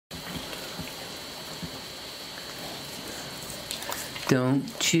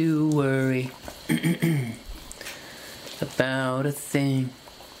Don't you worry about a thing,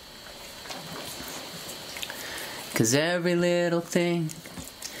 'cause every little thing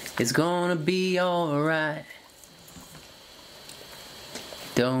is gonna be alright.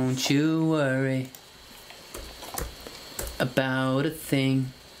 Don't you worry about a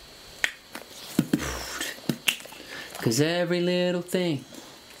thing, 'cause every little thing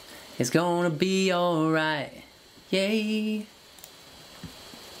is gonna be alright. Yay!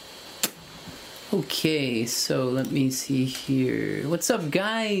 Okay, so let me see here. What's up,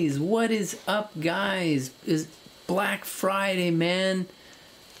 guys? What is up, guys? Is Black Friday, man.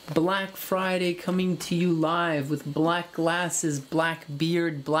 Black Friday coming to you live with black glasses, black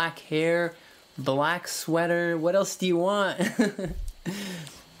beard, black hair, black sweater. What else do you want?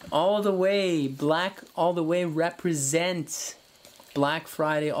 All the way. Black all the way represent. Black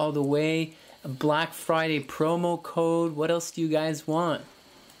Friday all the way. A Black Friday promo code. What else do you guys want?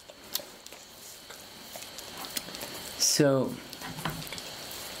 So,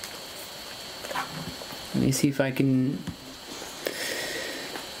 let me see if I can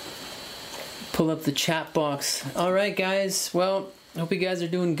pull up the chat box. Alright, guys, well, hope you guys are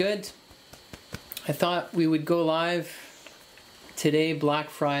doing good. I thought we would go live today,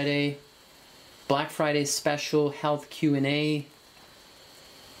 Black Friday special health Q&A,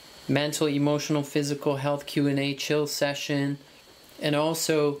 mental, emotional, physical health Q&A chill session, and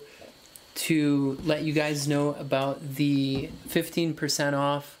also to let you guys know about the 15%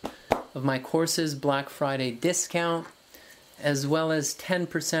 off of my courses, Black Friday discount, as well as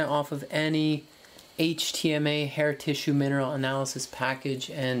 10% off of any HTMA hair tissue mineral analysis package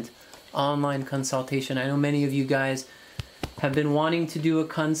and online consultation. I know many of you guys have been wanting to do a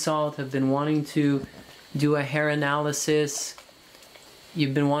consult, have been wanting to do a hair analysis,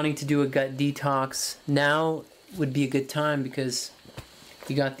 you've been wanting to do a gut detox. Now would be a good time because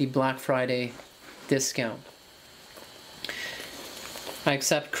you got the Black Friday discount. I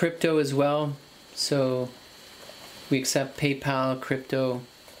accept crypto as well, so we accept PayPal, crypto,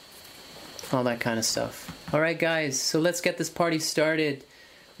 all that kind of stuff. Alright, guys, so let's get this party started.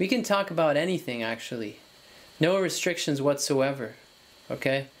 We can talk about anything, actually. No restrictions whatsoever,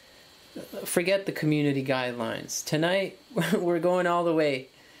 okay? Forget the community guidelines. Tonight, we're going all the way.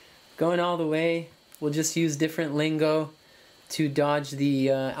 Going all the way. We'll just use different lingo to dodge the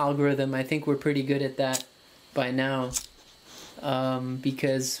algorithm. I think we're pretty good at that by now,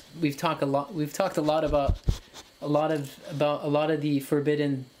 because we've talked a lot about a lot of the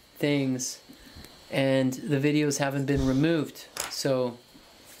forbidden things, and the videos haven't been removed. So,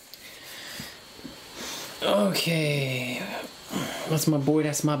 okay, that's my boy.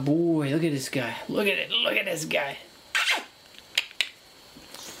 That's my boy. Look at this guy. Look at it. Look at this guy.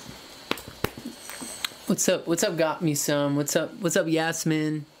 What's up? What's up? Got me some. What's up? What's up,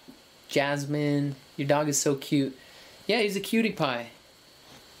 Yasmin? Jasmine. Your dog is so cute. Yeah, he's a cutie pie.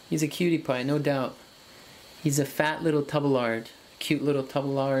 He's a cutie pie, no doubt. He's a fat little tubalard. Cute little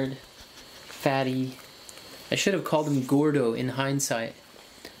tubalard. Fatty. I should have called him Gordo in hindsight.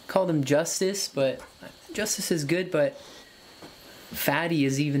 Called him Justice, but Justice is good, but Fatty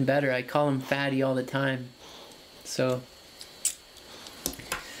is even better. I call him Fatty all the time. So,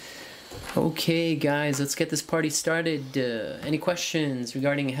 okay, guys, let's get this party started. Any questions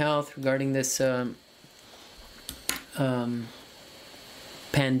regarding health, regarding this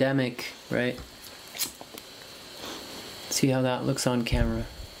pandemic, right? See how that looks on camera.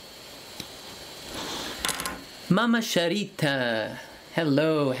 Mama Sharita,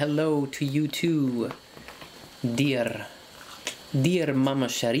 hello to you too, dear Mama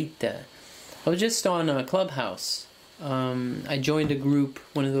Sharita. I was just on Clubhouse. I joined a group,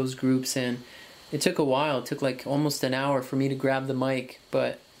 one of those groups, and it took a while. It took like almost an hour for me to grab the mic.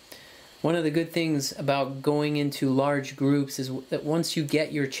 But one of the good things about going into large groups is that once you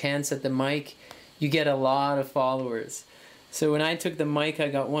get your chance at the mic, you get a lot of followers. So when I took the mic, I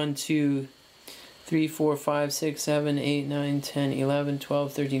got 1, 2, 3, 4, 5, 6, 7, 8, 9, 10, 11,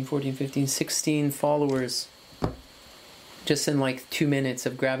 12, 13, 14, 15, 16 followers just in like 2 minutes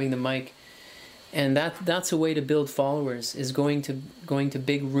of grabbing the mic. And that's a way to build followers, is going to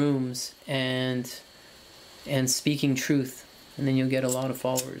big rooms and speaking truth, and then you'll get a lot of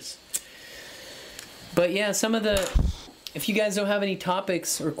followers. But yeah, if you guys don't have any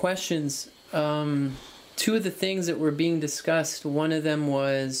topics or questions, two of the things that were being discussed, one of them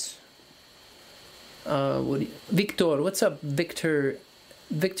was Victor. What's up, Victor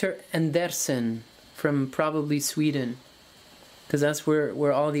Andersen from probably Sweden, because that's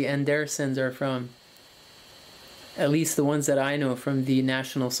where all the Andersens are from. At least the ones that I know from the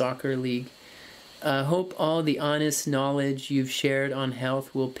National Soccer League. Hope all the honest knowledge you've shared on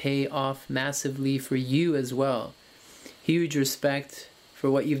health will pay off massively for you as well. Huge respect for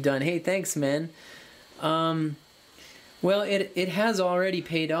what you've done. Hey, thanks, man. Well, it has already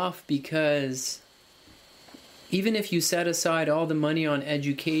paid off, because even if you set aside all the money on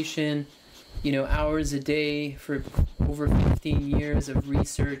education, hours a day for over 15 years of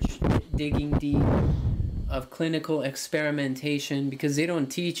research, digging deep, of clinical experimentation, because they don't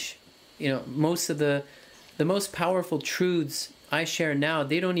teach, most of the most powerful truths I share now,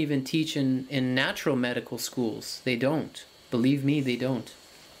 they don't even teach in natural medical schools. They don't. Believe me, they don't.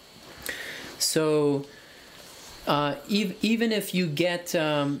 So even if you get,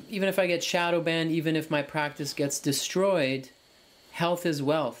 even if I get shadow banned, even if my practice gets destroyed, health is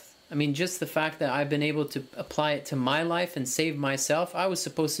wealth. I mean, just the fact that I've been able to apply it to my life and save myself. I was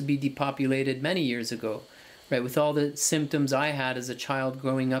supposed to be depopulated many years ago, right? With all the symptoms I had as a child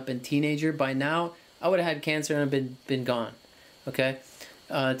growing up and teenager, by now I would have had cancer and I've been gone, okay?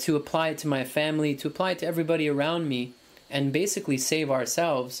 To apply it to my family, to apply it to everybody around me, and basically save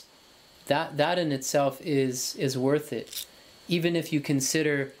ourselves, that in itself is worth it. Even if you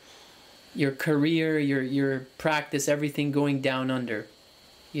consider your career, your practice, everything going down under,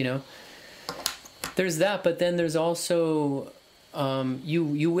 There's that, but then there's also,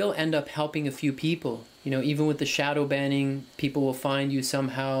 you will end up helping a few people. Even with the shadow banning, people will find you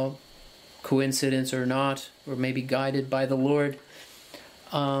somehow, coincidence or not, or maybe guided by the Lord.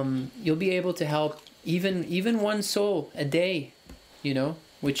 You'll be able to help even one soul a day,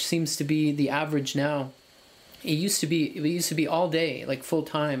 which seems to be the average now. It used to be all day, like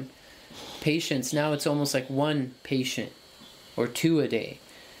full-time patients. Now it's almost like one patient or two a day.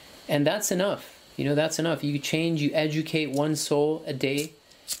 And that's enough. That's enough. You change, you educate one soul a day,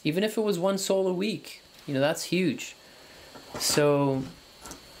 even if it was one soul a week. That's huge. So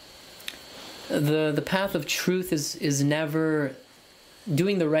the path of truth is never,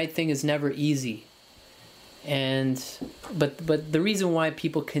 doing the right thing is never easy. But the reason why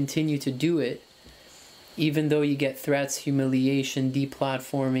people continue to do it, even though you get threats, humiliation,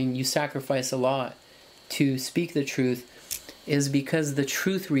 deplatforming, you sacrifice a lot to speak the truth, is because the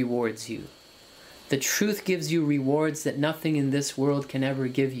truth rewards you. The truth gives you rewards that nothing in this world can ever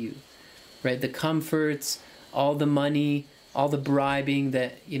give you, right? The comforts, all the money, all the bribing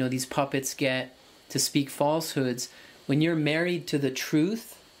that, these puppets get to speak falsehoods. When you're married to the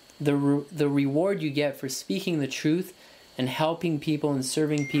truth, the reward you get for speaking the truth and helping people and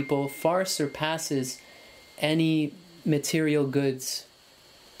serving people far surpasses any material goods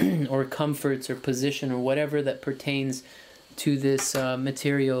or comforts or position or whatever that pertains to this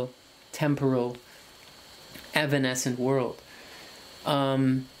material, temporal, evanescent world.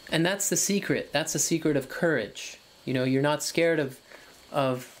 And that's the secret. That's the secret of courage. You're not scared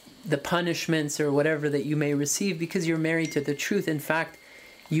of the punishments or whatever that you may receive because you're married to the truth. In fact,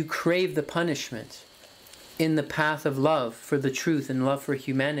 you crave the punishment in the path of love for the truth and love for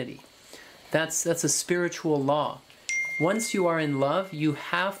humanity. That's a spiritual law. Once you are in love, you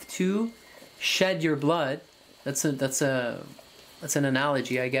have to shed your blood. That's an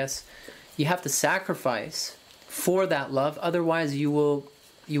analogy, I guess. You have to sacrifice for that love. Otherwise, you will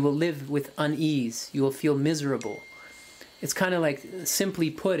live with unease. You will feel miserable. It's kind of like,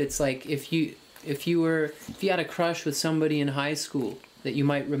 simply put, it's like if you had a crush with somebody in high school that you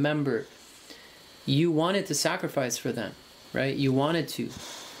might remember, you wanted to sacrifice for them, right? You wanted to.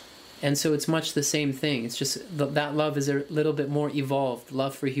 And so it's much the same thing. It's just that love is a little bit more evolved.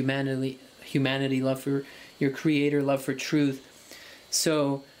 Love for humanity, love for your creator, love for truth.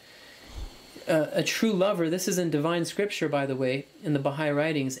 So a true lover, this is in divine scripture, by the way, in the Baha'i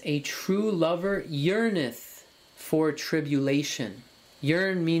writings, a true lover yearneth for tribulation.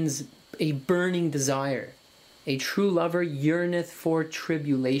 Yearn means a burning desire. A true lover yearneth for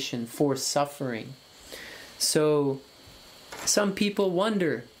tribulation, for suffering. So some people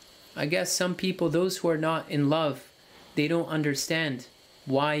wonder, I guess some people, those who are not in love, they don't understand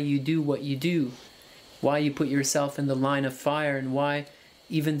why you do what you do, why you put yourself in the line of fire, and why,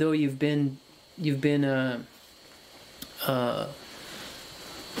 even though you've been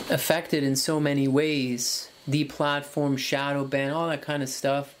affected in so many ways, deplatform, shadow ban, all that kind of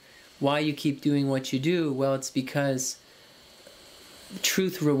stuff, why you keep doing what you do. Well, it's because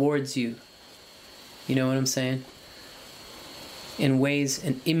truth rewards you. You know what I'm saying? In ways,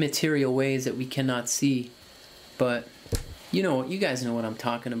 in immaterial ways that we cannot see. But you guys know what I'm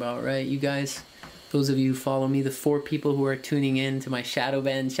talking about, right? You guys, those of you who follow me, the 4 people who are tuning in to my shadow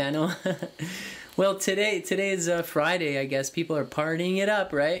ban channel. Well, today is Friday, I guess. People are partying it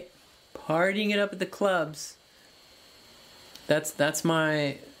up, right? Partying it up at the clubs. That's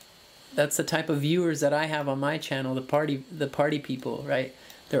my That's the type of viewers that I have on my channel, the party people, right?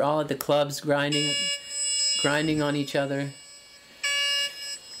 They're all at the clubs grinding on each other.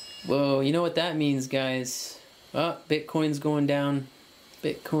 Whoa, you know what that means, guys? Oh, Bitcoin's going down.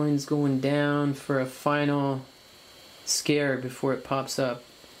 Bitcoin's going down for a final scare before it pops up.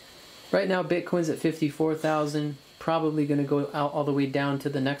 Right now, Bitcoin's at 54,000. Probably going to go out all the way down to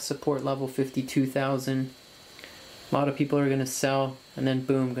the next support level, 52,000. A lot of people are going to sell, and then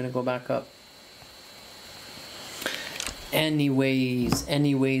boom, going to go back up. Anyways.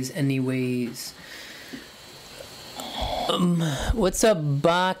 What's up,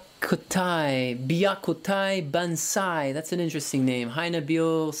 Biakutai Bansai? That's an interesting name. Hi,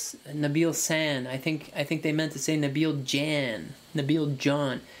 Nabil San. I think they meant to say Nabil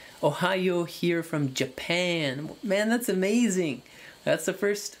John. Ohio here from Japan. Man, that's amazing. That's the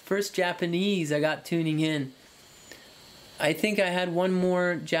first Japanese I got tuning in. I think I had one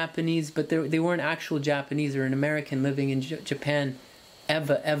more Japanese, but they weren't actual Japanese. They're an American living in Japan.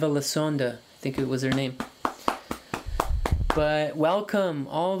 Eva Lasonda, I think it was her name. But welcome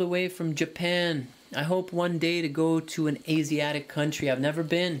all the way from Japan. I hope one day to go to an Asiatic country. I've never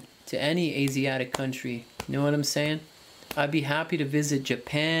been to any Asiatic country. You know what I'm saying? I'd be happy to visit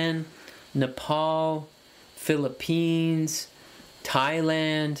Japan, Nepal, Philippines,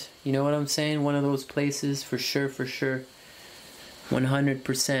 Thailand. You know what I'm saying? One of those places for sure.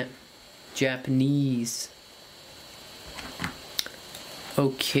 100% Japanese.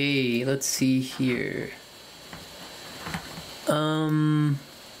 Okay, let's see here.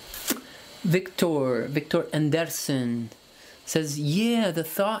 Victor Anderson says, yeah, the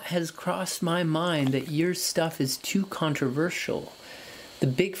thought has crossed my mind that your stuff is too controversial. The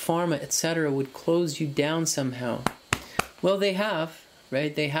big pharma, etc. would close you down somehow. Well, they have,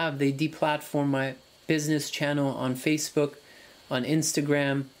 right? They deplatformed my business channel on Facebook, on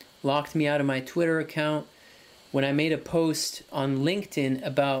Instagram, locked me out of my Twitter account. When I made a post on LinkedIn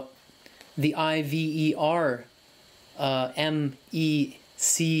about the IVER,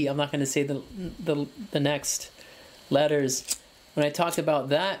 MEC, I'm not going to say the next letters. When I talked about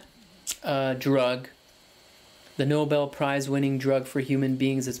that drug, the Nobel Prize winning drug for human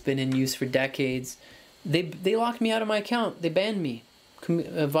beings that's been in use for decades, they locked me out of my account. They banned me.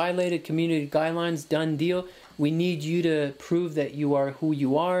 Violated community guidelines, done deal. We need you to prove that you are who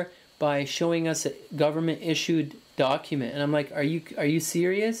you are by showing us a government issued document. And I'm like, are you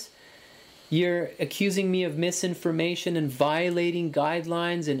serious? You're accusing me of misinformation and violating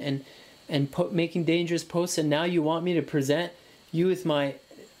guidelines and making dangerous posts, and now you want me to present you with my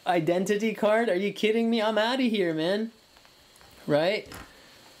identity card? Are you kidding me? I'm out of here, man. Right?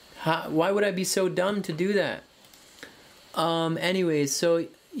 Why would I be so dumb to do that? Anyways, so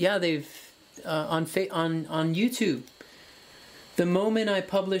yeah, they've on YouTube. The moment I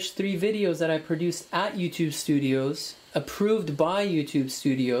published 3 videos that I produced at YouTube Studios, approved by YouTube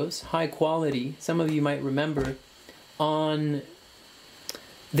Studios, high quality, some of you might remember, on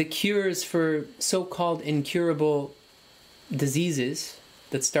the cures for so-called incurable diseases,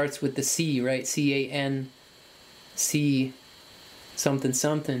 that starts with the C, right? C-A-N-C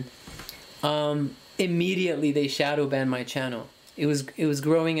something. Immediately they shadow banned my channel. It was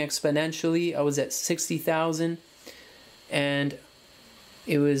growing exponentially. I was at 60,000 and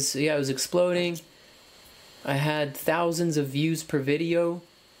it was exploding. I had thousands of views per video,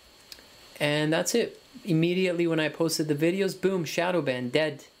 and that's it. Immediately when I posted the videos, boom, shadow ban,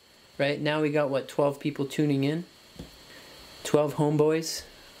 dead. Right now we got 12 people tuning in, 12 homeboys,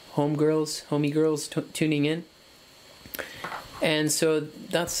 homie girls tuning in, and so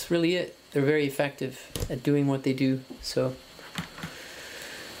that's really it. They're very effective at doing what they do. So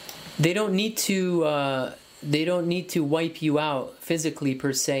they don't need to wipe you out physically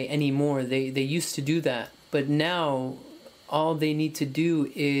per se anymore. They used to do that. But now, all they need to do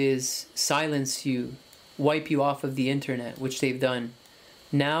is silence you, wipe you off of the internet, which they've done.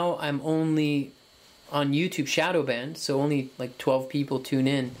 Now, I'm only on YouTube shadow banned, so only 12 people tune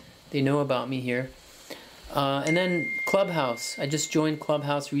in. They know about me here. And then Clubhouse. I just joined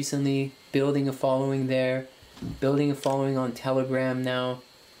Clubhouse recently, building a following there, building a following on Telegram now.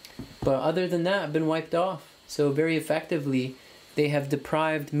 But other than that, I've been wiped off. So very effectively, they have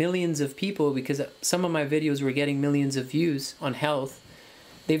deprived millions of people, because some of my videos were getting millions of views on health.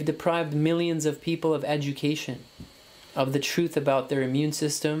 They've deprived millions of people of education, of the truth about their immune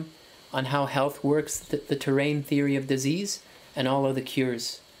system, on how health works, the terrain theory of disease, and all of the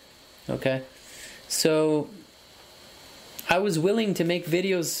cures. Okay? So I was willing to make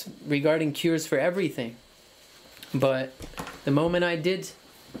videos regarding cures for everything. But the moment I did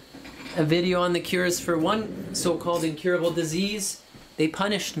a video on the cures for one so-called incurable disease, they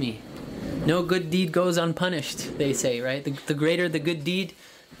punished me. No good deed goes unpunished, they say, right? The greater the good deed,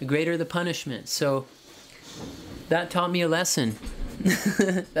 the greater the punishment. So that taught me a lesson.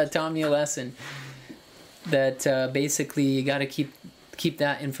 That taught me a lesson. That basically you got to keep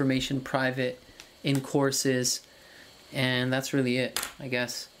that information private in courses. And that's really it, I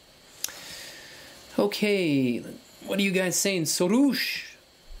guess. Okay, what are you guys saying? Soroush.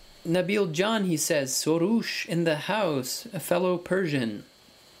 Nabil John, he says, Soroush in the house, a fellow Persian.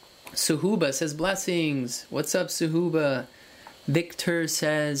 Suhuba says, blessings. What's up, Suhuba? Victor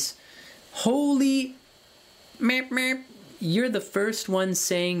says, holy meep meep. You're the first one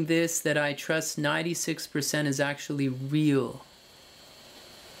saying this that I trust 96% is actually real.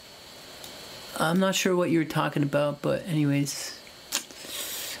 I'm not sure what you're talking about, but anyways.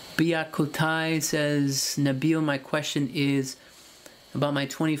 Biakotai says, Nabil, my question is about my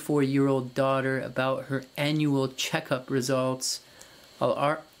 24-year-old daughter, about her annual checkup results.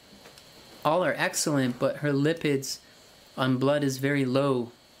 All are excellent, but her lipids on blood is very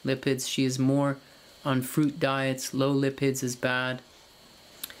low. Lipids, she is more on fruit diets. Low lipids is bad.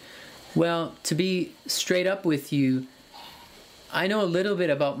 Well, to be straight up with you, I know a little bit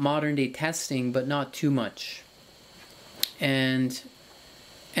about modern day testing, but not too much. And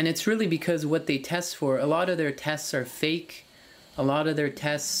it's really because what they test for, a lot of their tests are fake. A lot of their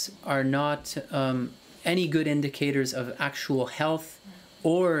tests are not any good indicators of actual health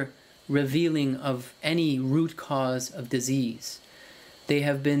or revealing of any root cause of disease. They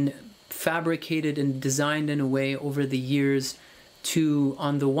have been fabricated and designed in a way over the years to,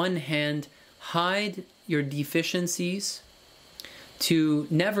 on the one hand, hide your deficiencies, to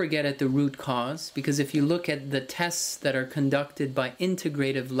never get at the root cause, because if you look at the tests that are conducted by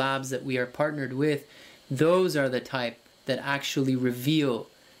integrative labs that we are partnered with, those are the type that actually reveal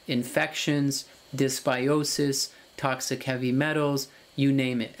infections, dysbiosis, toxic heavy metals, you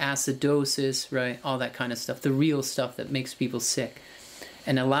name it, acidosis, right? All that kind of stuff, the real stuff that makes people sick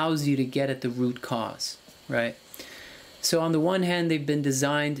and allows you to get at the root cause, right? So on the one hand, they've been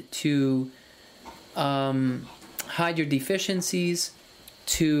designed to hide your deficiencies,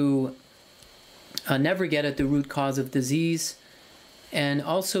 to never get at the root cause of disease, and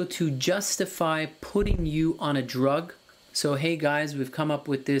also to justify putting you on a drug. So, hey guys, we've come up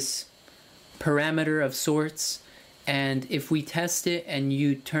with this parameter of sorts, and if we test it and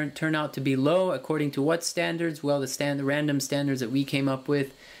you turn out to be low, according to what standards? Well, the random standards that we came up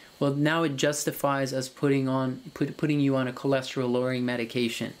with. Well, now it justifies us putting you on a cholesterol-lowering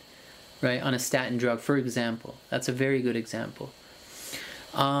medication, right? On a statin drug, for example. That's a very good example.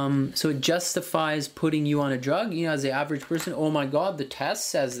 So it justifies putting you on a drug. You know, as the average person, oh my God, the test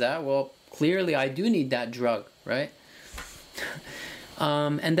says that. Well, clearly I do need that drug, right?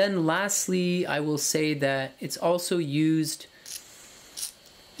 And then lastly, I will say that it's also used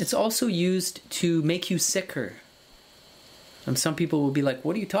to make you sicker. Some people will be like,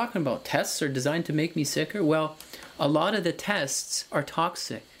 what are you talking about? Tests are designed to make me sicker? Well, a lot of the tests are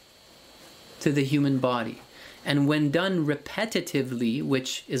toxic to the human body. And when done repetitively,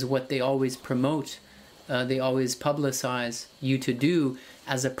 which is what they always promote, they always publicize you to do,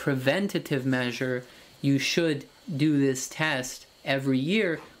 as a preventative measure, you should do this test every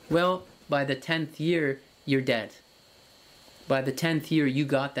year. Well, by the 10th year, you're dead. By the 10th year, you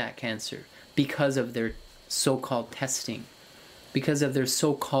got that cancer because of their so-called testing, because of their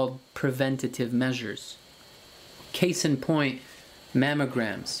so-called preventative measures. Case in point,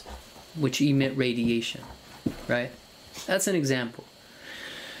 mammograms, which emit radiation, right? That's an example.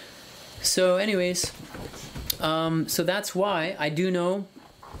 So anyways, so that's why I do know,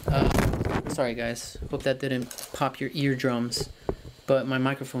 sorry guys, hope that didn't pop your eardrums, but my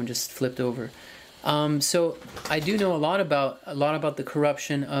microphone just flipped over. So I do know a lot about the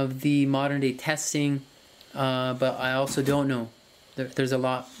corruption of the modern day testing, but I also don't know. There's a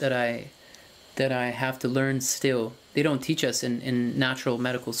lot that I have to learn still. They don't teach us in natural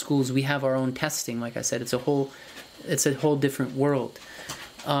medical schools. We have our own testing. Like I said, it's a whole different world.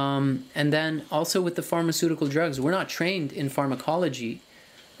 And then also with the pharmaceutical drugs, we're not trained in pharmacology.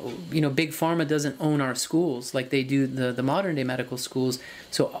 You know, Big Pharma doesn't own our schools like they do the modern day medical schools.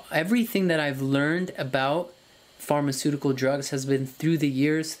 So everything that I've learned about pharmaceutical drugs has been through the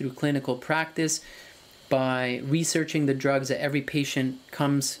years, through clinical practice, by researching the drugs that every patient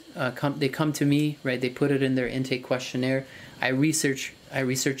they come to me, right? They put it in their intake questionnaire. I research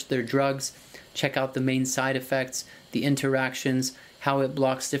their drugs, check out the main side effects, the interactions, how it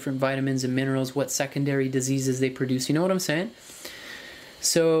blocks different vitamins and minerals, what secondary diseases they produce. You know what I'm saying?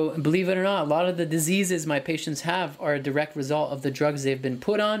 So believe it or not, a lot of the diseases my patients have are a direct result of the drugs they've been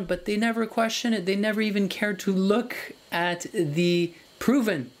put on, but they never question it. They never even care to look at the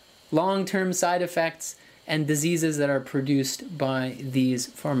proven long-term side effects and diseases that are produced by these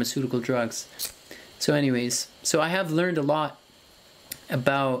pharmaceutical drugs. So anyways, so I have learned a lot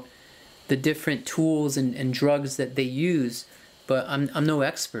about the different tools and drugs that they use, but I'm no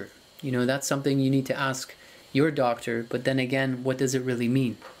expert. You know, that's something you need to ask your doctor, but then again, what does it really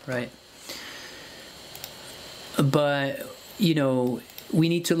mean, right? But, you know, we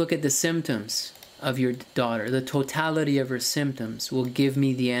need to look at the symptoms of your daughter. The totality of her symptoms will give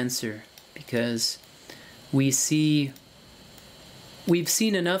me the answer, because we've seen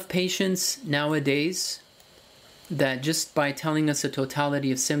enough patients nowadays that just by telling us a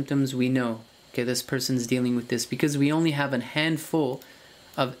totality of symptoms, we know, okay, this person's dealing with this, because we only have a handful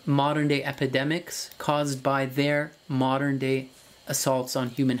of modern day epidemics caused by their modern day assaults on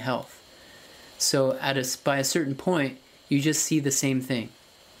human health. So by a certain point, you just see the same thing,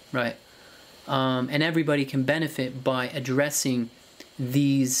 right? And everybody can benefit by addressing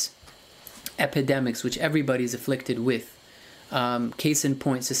these epidemics, which everybody's afflicted with. Case in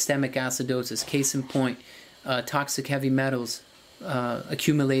point, systemic acidosis. Case in point, toxic heavy metals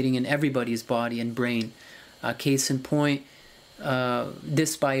accumulating in everybody's body and brain. Case in point,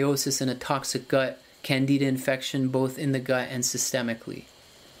 dysbiosis in a toxic gut, candida infection both in the gut and systemically.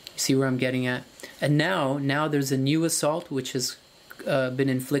 See where I'm getting at? And now there's a new assault which has been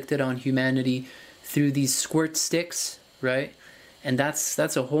inflicted on humanity through these squirt sticks, right? And that's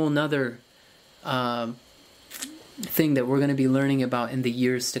a whole nother thing that we're going to be learning about in the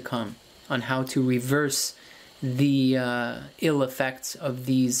years to come, on how to reverse the ill effects of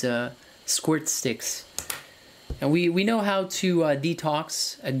these squirt sticks. And we know how to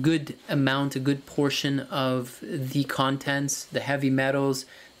detox a good amount, a good portion of the contents, the heavy metals,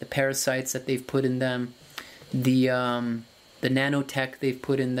 the parasites that they've put in them, the nanotech they've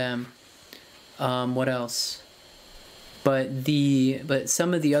put in them. What else? But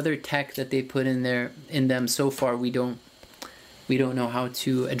some of the other tech that they put in them so far, we don't know how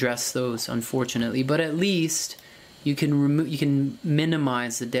to address those, unfortunately. But at least you can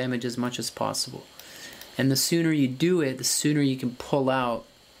minimize the damage as much as possible. And the sooner you do it, the sooner you can pull out.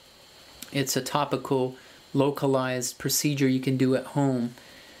 It's a topical, localized procedure you can do at home.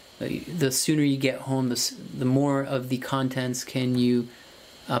 The sooner you get home, the more of the contents can you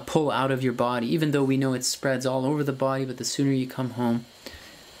pull out of your body. Even though we know it spreads all over the body, but the sooner you come home,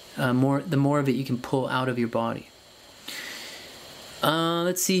 the more of it you can pull out of your body.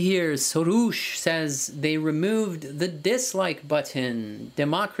 Let's see here. Soroush says they removed the dislike button.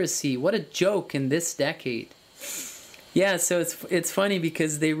 Democracy, what a joke in this decade. Yeah, so it's funny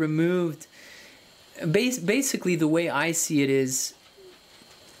because they removed. Basically, the way I see it is,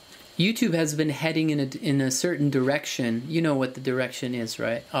 YouTube has been heading in a certain direction. You know what the direction is,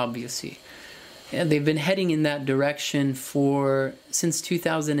 right? Obviously, and they've been heading in that direction since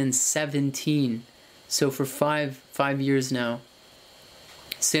 2017. So for five years now.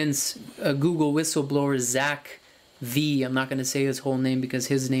 Since Google whistleblower Zach V, I'm not going to say his whole name because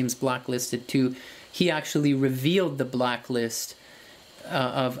his name's blacklisted too, he actually revealed the blacklist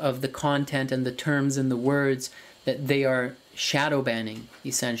of the content and the terms and the words that they are shadow banning,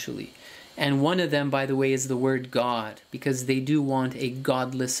 essentially. And one of them, by the way, is the word God, because they do want a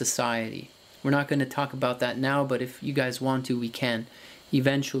godless society. We're not going to talk about that now, but if you guys want to, we can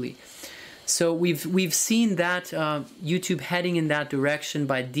eventually. So we've seen that YouTube heading in that direction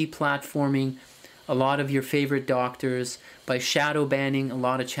by deplatforming a lot of your favorite doctors, by shadow banning a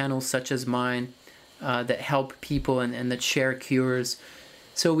lot of channels such as mine that help people and that share cures.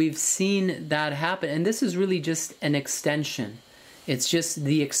 So we've seen that happen, and this is really just an extension. It's just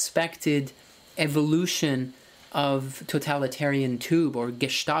the expected evolution of totalitarian tube or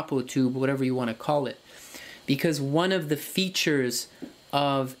Gestapo tube, whatever you want to call it. Because one of the features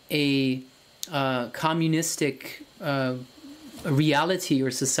of a communistic reality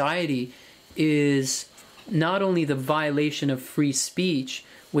or society is not only the violation of free speech,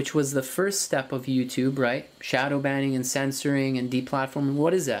 which was the first step of YouTube, right? Shadow banning and censoring and deplatforming.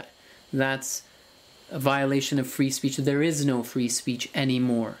 What is that? That's a violation of free speech. There is no free speech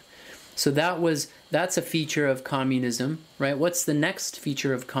anymore. So that's a feature of communism, right? What's the next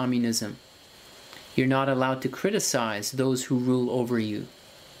feature of communism? You're not allowed to criticize those who rule over you.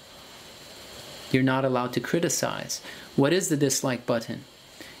 You're not allowed to criticize. What is the dislike button?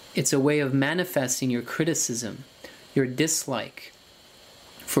 It's a way of manifesting your criticism, your dislike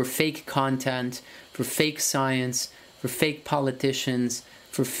for fake content, for fake science, for fake politicians,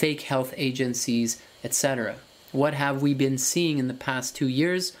 for fake health agencies, etc. What have we been seeing in the past 2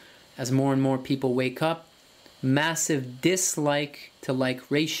 years as more and more people wake up? Massive dislike to like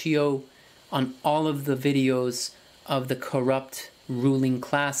ratio on all of the videos of the corrupt ruling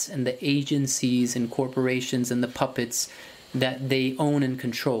class and the agencies and corporations and the puppets that they own and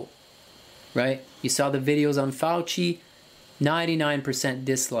control, right? You saw the videos on Fauci, 99%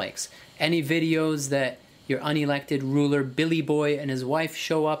 dislikes. Any videos that your unelected ruler Billy Boy and his wife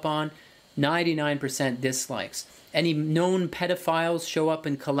show up on, 99% dislikes. Any known pedophiles show up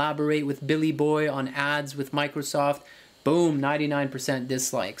and collaborate with Billy Boy on ads with Microsoft, boom, 99%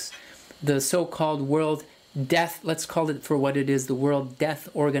 dislikes. The so-called World Death, let's call it for what it is, the World Death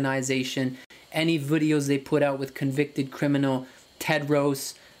Organization, any videos they put out with convicted criminal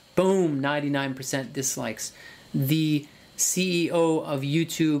Tedros, boom, 99% dislikes. The CEO of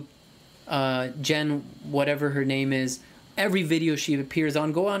YouTube, Jen, whatever her name is, every video she appears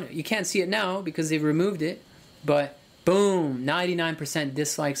on, go on, you can't see it now because they've removed it, but boom, 99%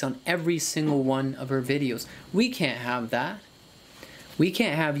 dislikes on every single one of her videos. We can't have that. We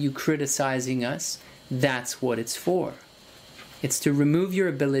can't have you criticizing us. That's what it's for. It's to remove your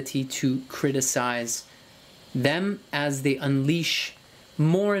ability to criticize them as they unleash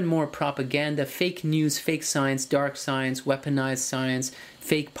more and more propaganda, fake news, fake science, dark science, weaponized science,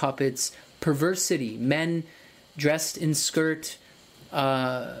 fake puppets, perversity, men dressed in skirt,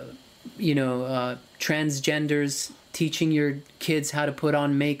 transgenders, teaching your kids how to put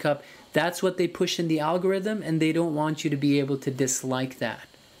on makeup. That's what they push in the algorithm, and they don't want you to be able to dislike that.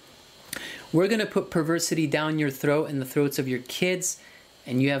 We're going to put perversity down your throat and the throats of your kids,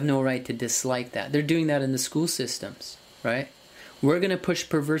 and you have no right to dislike that. They're doing that in the school systems, right? We're going to push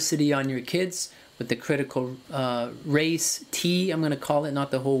perversity on your kids with the critical race T, I'm going to call it,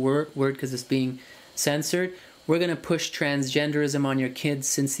 not the whole word because it's being censored. We're going to push transgenderism on your kids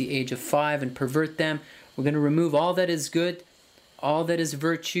since the age of 5 and pervert them. We're going to remove all that is good, all that is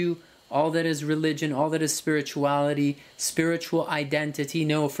virtue, all that is religion, all that is spirituality, spiritual identity.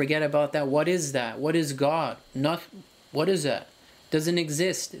 No, forget about that. What is that? What is God? What is that? Doesn't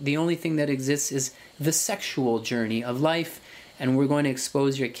exist. The only thing that exists is the sexual journey of life, and we're going to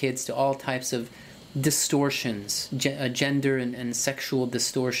expose your kids to all types of distortions, gender and sexual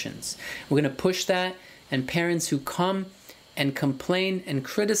distortions. We're going to push that, and parents who come and complain and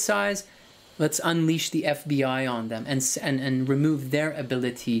criticize, let's unleash the FBI on them and remove their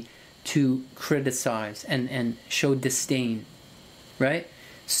ability to criticize and show disdain, right?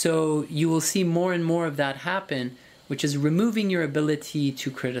 So you will see more and more of that happen, which is removing your ability to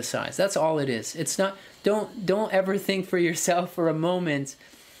criticize. That's all it is. It's not, don't ever think for yourself for a moment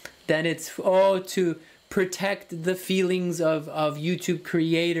that it's, to protect the feelings of YouTube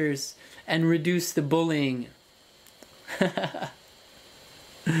creators and reduce the bullying.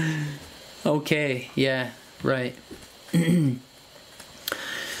 Okay, yeah, right.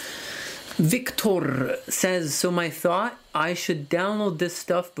 Victor says, so my thought, I should download this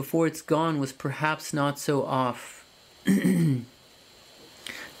stuff before it's gone was perhaps not so off.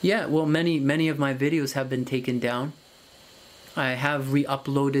 Yeah, well, many of my videos have been taken down. I have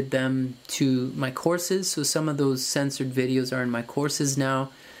re-uploaded them to my courses, so some of those censored videos are in my courses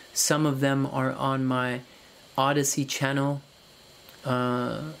now. Some of them are on my Odyssey channel,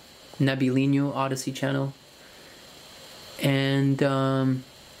 Nabilino Odyssey channel. And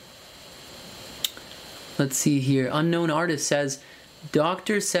let's see here. Unknown artist says,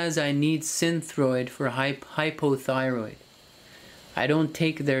 doctor says I need Synthroid for hypothyroid. I don't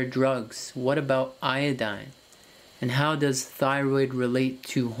take their drugs. What about iodine? And how does thyroid relate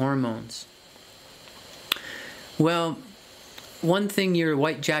to hormones? Well, one thing your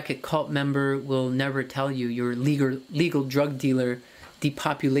white jacket cult member will never tell you, your legal drug dealer,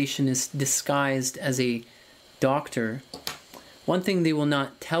 depopulationist disguised as a doctor, one thing they will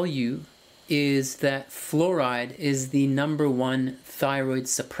not tell you is that fluoride is the #1 thyroid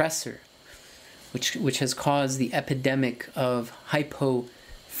suppressor, which has caused the epidemic of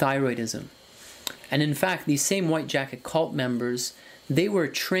hypothyroidism. And in fact, these same white jacket cult members, they were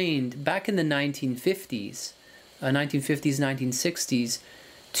trained back in the 1950s, 1960s,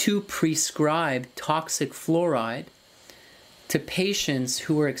 to prescribe toxic fluoride to patients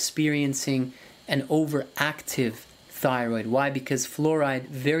who were experiencing an overactive thyroid. Why? Because fluoride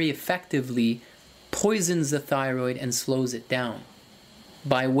very effectively poisons the thyroid and slows it down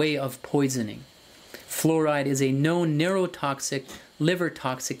by way of poisoning. Fluoride is a known neurotoxic, liver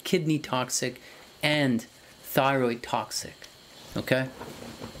toxic, kidney toxic, and thyroid toxic. Okay?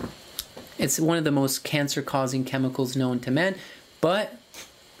 It's one of the most cancer-causing chemicals known to man, but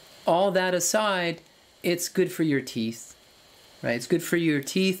all that aside, it's good for your teeth, right? It's good for your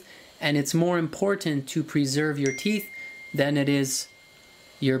teeth, and it's more important to preserve your teeth than it is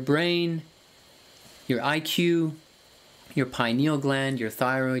your brain, your IQ, your pineal gland, your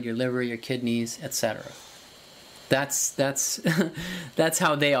thyroid, your liver, your kidneys, etc. That's that's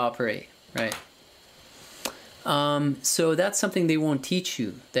how they operate, right? So that's something they won't teach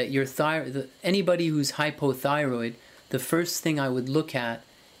you, that your anybody who's hypothyroid, the first thing I would look at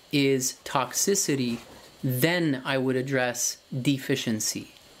is toxicity, then I would address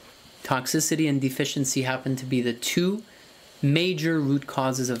deficiency. Toxicity and deficiency happen to be the two major root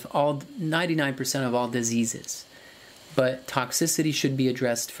causes of 99% of all diseases. But toxicity should be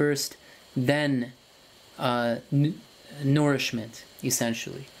addressed first, then nourishment,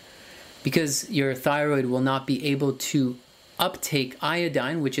 essentially. Because your thyroid will not be able to uptake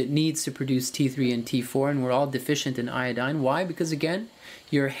iodine, which it needs to produce T3 and T4, and we're all deficient in iodine. Why? Because again,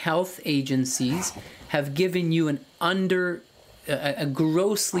 your health agencies have given you a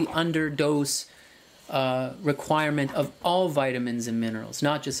grossly underdose requirement of all vitamins and minerals,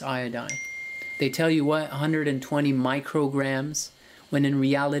 not just iodine. They tell you 120 micrograms, when in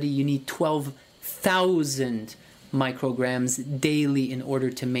reality you need 12,000 micrograms daily in order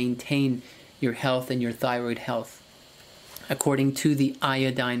to maintain your health and your thyroid health, according to the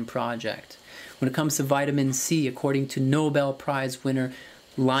Iodine Project. When it comes to vitamin C, according to Nobel Prize winner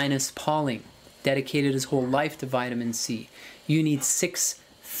Linus Pauling, dedicated his whole life to vitamin C, you need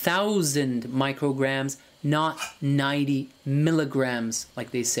 6,000 micrograms, not 90 milligrams,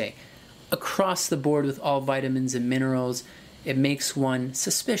 like they say. Across the board with all vitamins and minerals, it makes one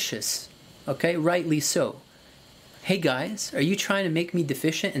suspicious. Okay, rightly so. Hey guys, are you trying to make me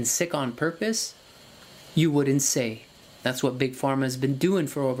deficient and sick on purpose? You wouldn't say. That's what Big Pharma has been doing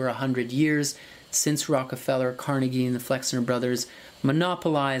for over 100 years, since Rockefeller, Carnegie, and the Flexner brothers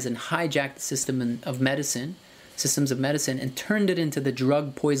monopolized and hijacked the systems of medicine, and turned it into the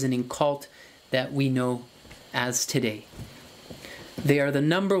drug poisoning cult that we know as today. They are the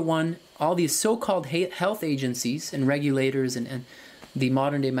number one, all these so-called health agencies and regulators and the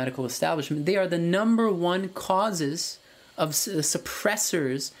modern-day medical establishment, they are the number one causes of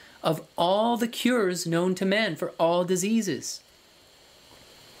suppressors of all the cures known to man for all diseases.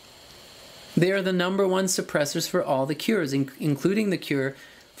 They are the number one suppressors for all the cures, including the cure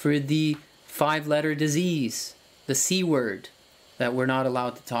for the 5-letter disease, the C word, that we're not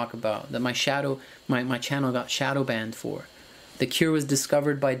allowed to talk about, that my channel got shadow banned for. The cure was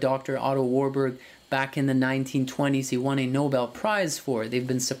discovered by Dr. Otto Warburg back in the 1920s. He won a Nobel Prize for it. They've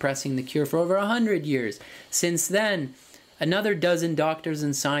been suppressing the cure for over 100 years. Since then, another dozen doctors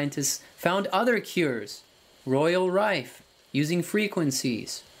and scientists found other cures. Royal Rife, using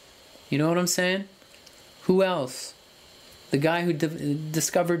frequencies. You know what I'm saying? Who else? The guy who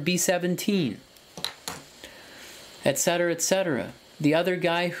discovered B17, etc., etc. The other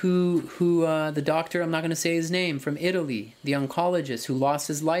guy who the doctor, I'm not going to say his name, from Italy, the oncologist who lost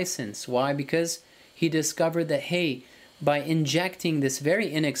his license. Why? Because he discovered that, hey, by injecting this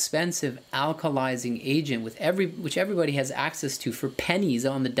very inexpensive alkalizing agent which everybody has access to for pennies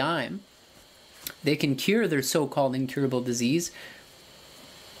on the dime, they can cure their so-called incurable disease.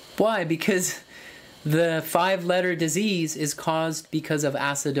 Why? Because the 5-letter disease is caused because of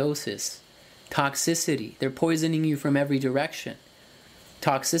acidosis, toxicity. They're poisoning you from every direction.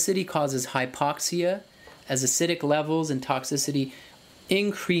 Toxicity causes hypoxia. As acidic levels and toxicity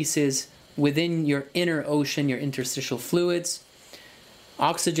increases within your inner ocean, your interstitial fluids,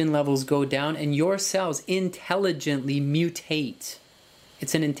 oxygen levels go down and your cells intelligently mutate.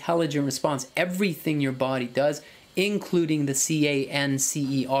 It's an intelligent response. Everything your body does, including the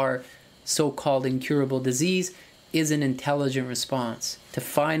CANCER, so-called incurable disease, is an intelligent response to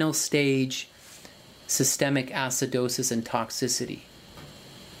final stage systemic acidosis and toxicity.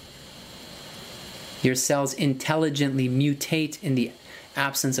 Your cells intelligently mutate in the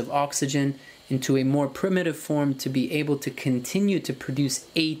absence of oxygen into a more primitive form to be able to continue to produce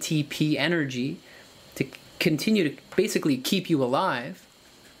ATP energy, to continue to basically keep you alive.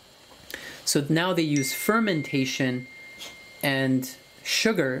 So now they use fermentation and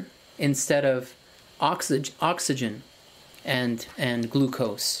sugar instead of oxygen and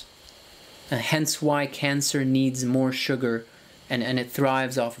glucose. Hence why cancer needs more sugar and it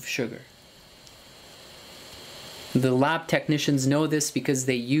thrives off of sugar. The lab technicians know this because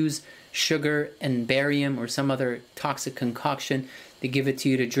they use sugar and barium or some other toxic concoction. They give it to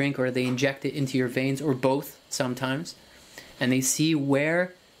you to drink, or they inject it into your veins, or both sometimes. And they see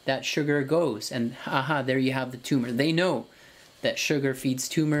where that sugar goes. And there you have the tumor. They know that sugar feeds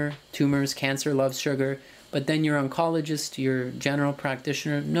tumors, cancer loves sugar. But then your oncologist, your general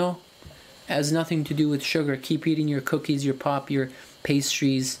practitioner, no, it has nothing to do with sugar. Keep eating your cookies, your pop, your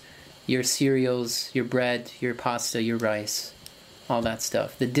pastries, your cereals, your bread, your pasta, your rice, all that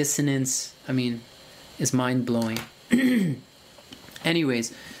stuff. The dissonance, is mind-blowing.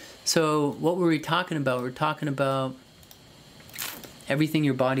 Anyways, So what were we talking about? We're talking about everything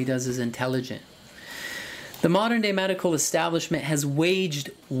your body does is intelligent. The modern day medical establishment has waged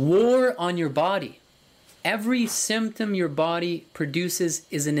war on your body. Every symptom your body produces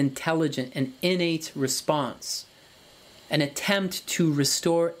is an intelligent and innate response, an attempt to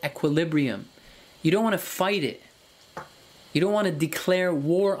restore equilibrium. You don't want to fight it. You don't want to declare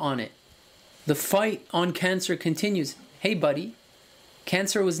war on it. The fight on cancer continues. Hey, buddy,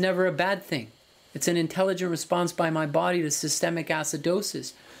 cancer was never a bad thing. It's an intelligent response by my body to systemic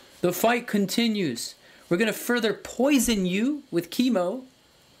acidosis. The fight continues. We're going to further poison you with chemo,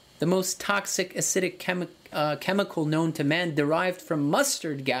 the most toxic acidic chemical known to man, derived from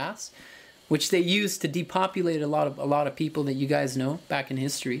mustard gas, which they used to depopulate a lot of people that you guys know back in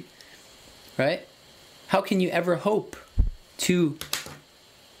history, right? How can you ever hope to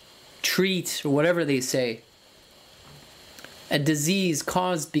treat, or whatever they say, a disease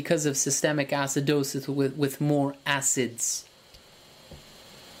caused because of systemic acidosis with more acids?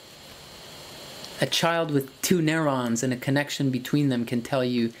 A child with 2 neurons and a connection between them can tell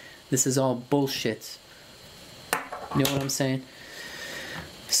you this is all bullshit. You know what I'm saying?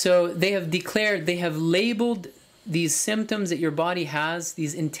 So they have declared, they have labeled these symptoms that your body has,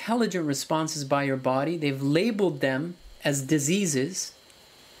 these intelligent responses by your body, they've labeled them as diseases,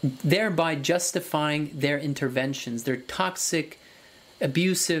 thereby justifying their interventions, their toxic,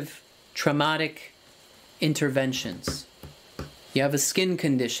 abusive, traumatic interventions. You have a skin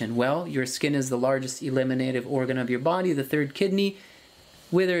condition. Well, your skin is the largest eliminative organ of your body, the 3rd kidney.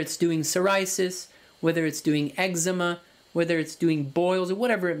 Whether it's doing psoriasis, whether it's doing eczema, whether it's doing boils, or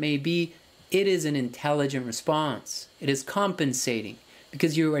whatever it may be, it is an intelligent response. It is compensating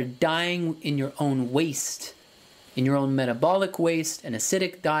because you are dying in your own waste, in your own metabolic waste, an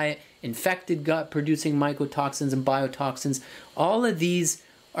acidic diet, infected gut producing mycotoxins and biotoxins. All of these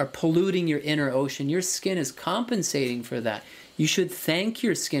are polluting your inner ocean. Your skin is compensating for that. You should thank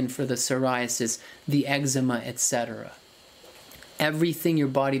your skin for the psoriasis, the eczema, etc. Everything your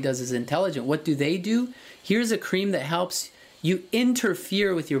body does is intelligent. What do? Here's a cream that helps you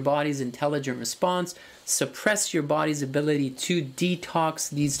interfere with your body's intelligent response, suppress your body's ability to detox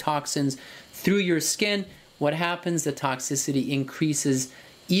these toxins through your skin. What happens? The toxicity increases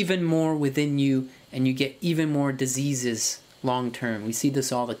even more within you, and you get even more diseases long term. We see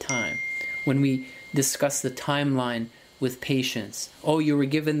this all the time when we discuss the timeline with patients. Oh, you were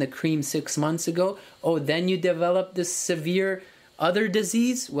given the cream 6 months ago. Oh, then you developed this severe other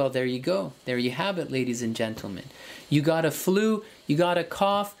disease. Well, there you go. There you have it, ladies and gentlemen. You got a flu, you got a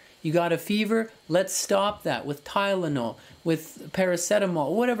cough, you got a fever. Let's stop that with Tylenol, with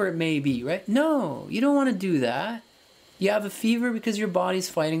paracetamol, whatever it may be, right? No, you don't want to do that. You have a fever because your body's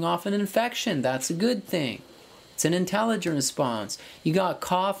fighting off an infection. That's a good thing. It's an intelligent response. You got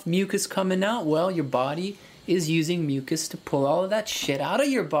cough, mucus coming out. Well, your body is using mucus to pull all of that shit out of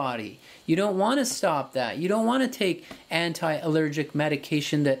your body. You don't want to stop that. You don't want to take anti-allergic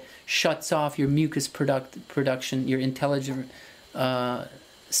medication that shuts off your mucus production, your intelligent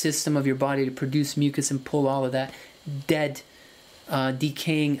system of your body to produce mucus and pull all of that dead,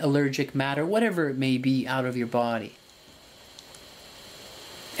 decaying allergic matter, whatever it may be, out of your body,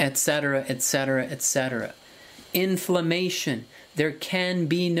 etc., etc., etc. Inflammation. There can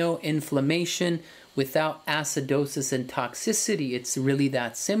be no inflammation without acidosis and toxicity. It's really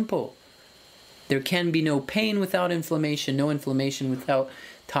that simple. There can be no pain without inflammation, no inflammation without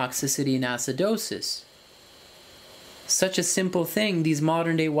toxicity and acidosis. Such a simple thing. These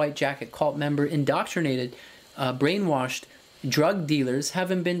modern day white jacket cult member indoctrinated, brainwashed drug dealers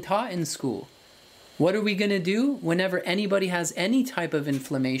haven't been taught in school. What are we going to do whenever anybody has any type of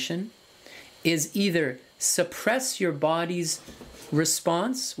inflammation? Is either suppress your body's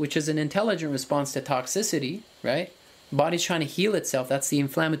response, which is an intelligent response to toxicity, right? Body's trying to heal itself. That's the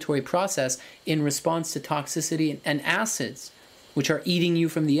inflammatory process in response to toxicity and acids, which are eating you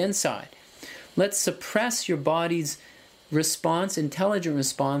from the inside. Let's suppress your body's response, intelligent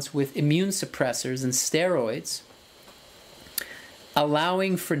response, with immune suppressors and steroids,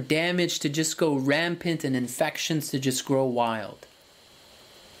 allowing for damage to just go rampant and infections to just grow wild.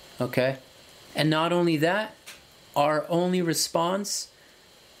 Okay? And not only that, our only response,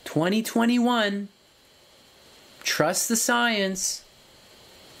 2021, trust the science,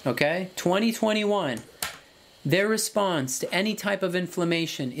 okay? 2021, their response to any type of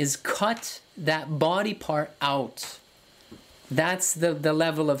inflammation is cut that body part out. That's the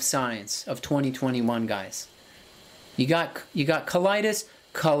level of science of 2021, guys. You got colitis,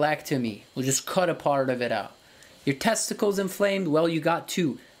 colectomy. We'll just cut a part of it out. Your testicles inflamed, well, you got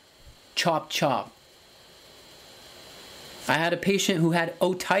 2. Chop, chop. I had a patient who had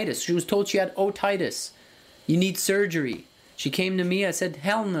otitis. She was told she had otitis. You need surgery. She came to me. I said,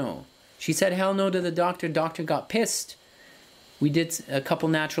 hell no. She said hell no to the doctor. Doctor got pissed. We did a couple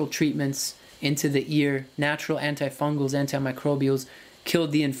natural treatments into the ear, natural antifungals, antimicrobials,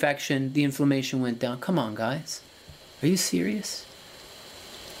 killed the infection. The inflammation went down. Come on, guys. Are you serious?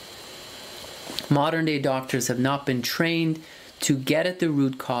 Modern day doctors have not been trained to get at the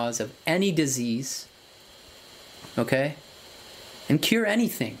root cause of any disease, okay, and cure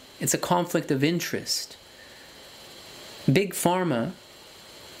anything. It's a conflict of interest. Big Pharma,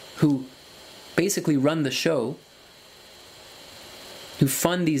 who basically run the show, who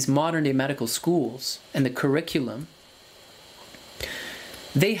fund these modern day medical schools and the curriculum,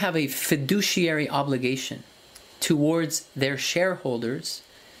 they have a fiduciary obligation towards their shareholders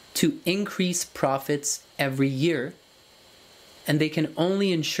to increase profits every year, and they can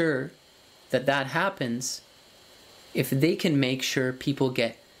only ensure that that happens if they can make sure people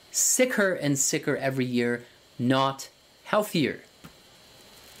get sicker and sicker every year, not healthier.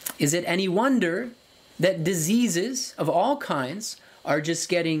 Is it any wonder that diseases of all kinds are just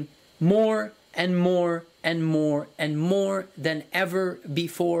getting more and more and more and more than ever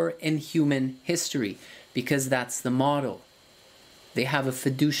before in human history? Because that's the model. They have a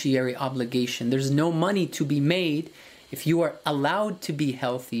fiduciary obligation. There's no money to be made if you are allowed to be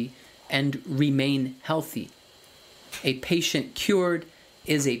healthy and remain healthy. A patient cured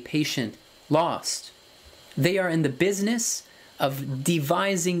is a patient lost. They are in the business of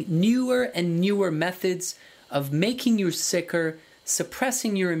devising newer and newer methods of making you sicker,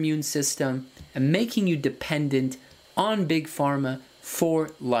 suppressing your immune system, and making you dependent on Big Pharma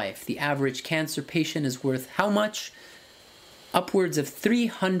for life. The average cancer patient is worth how much? Upwards of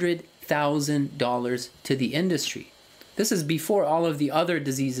 $300,000 to the industry. This is before all of the other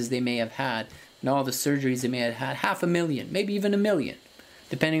diseases they may have had and all the surgeries they may have had. $500,000, maybe even $1 million,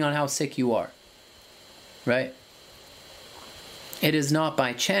 depending on how sick you are. Right? It is not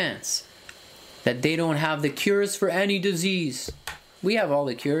by chance that they don't have the cures for any disease. We have all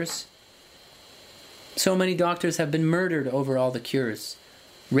the cures. So many doctors have been murdered over all the cures.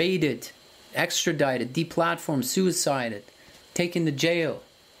 Raided, extradited, deplatformed, suicided, taken to jail.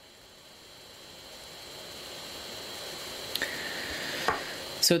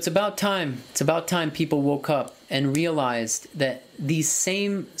 So it's about time people woke up and realized that these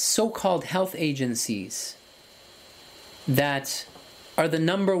same so-called health agencies that are the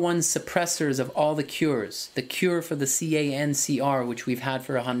number one suppressors of all the cures, the cure for the CANCR, which we've had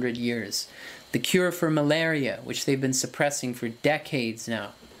for 100 years, the cure for malaria, which they've been suppressing for decades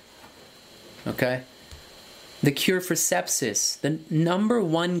now, okay? The cure for sepsis, the number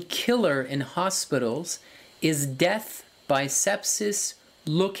one killer in hospitals is death by sepsis.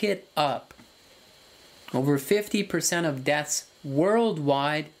 Look it up. Over 50% of deaths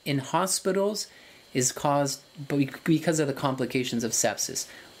worldwide in hospitals is caused because of the complications of sepsis.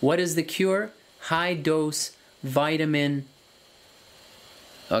 What is the cure? High dose vitamin,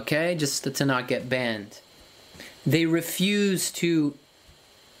 okay, just to not get banned. They refuse to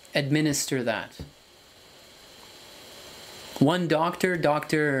administer that. One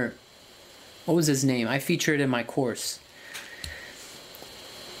doctor, what was his name? I featured it in my course.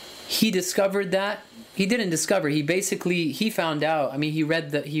 He discovered that. He didn't discover. He found out. I mean, he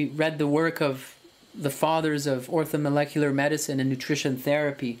read the work of the fathers of orthomolecular medicine and nutrition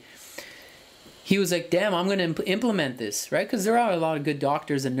therapy. He was like, damn, I'm going to implement this, right? Because there are a lot of good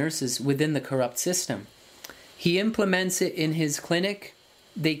doctors and nurses within the corrupt system. He implements it in his clinic.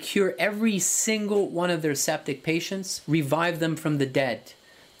 They cure every single one of their septic patients, revive them from the dead.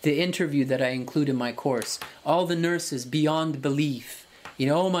 The interview that I include in my course. All the nurses beyond belief. You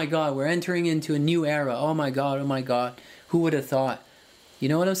know, oh my God, we're entering into a new era. Oh my God, who would have thought? You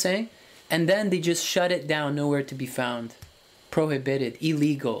know what I'm saying? And then they just shut it down, nowhere to be found. Prohibited,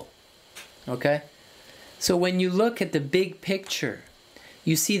 illegal. Okay? So when you look at the big picture,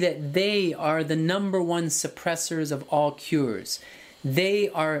 you see that they are the number one suppressors of all cures. They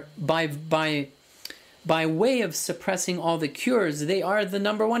are, by way of suppressing all the cures, they are the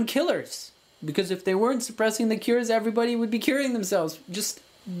number one killers. Because if they weren't suppressing the cures, everybody would be curing themselves. Just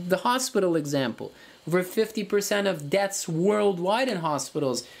the hospital example. Over 50% of deaths worldwide in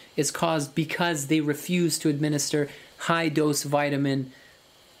hospitals is caused because they refuse to administer high-dose vitamin.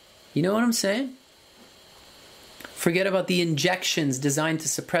 You know what I'm saying? Forget about the injections designed to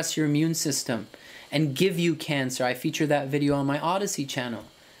suppress your immune system and give you cancer. I feature that video on my Odyssey channel.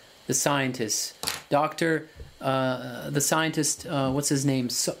 The scientist, what's his name?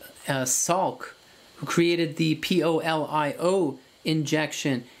 Salk, who created the polio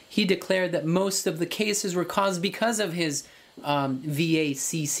injection. he declared that most of the cases were caused because of his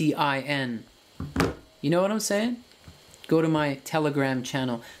VACCIN. You know what I'm saying? Go to my Telegram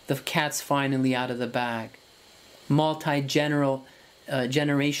channel. The cat's finally out of the bag. Generational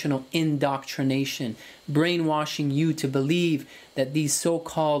indoctrination, brainwashing you to believe that these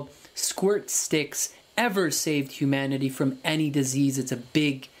so-called squirt sticks ever saved humanity from any disease. It's a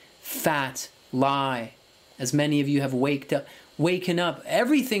big, fat lie. As many of you have waken up,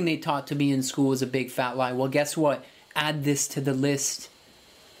 everything they taught to me in school was a big, fat lie. Well, guess what? Add this to the list.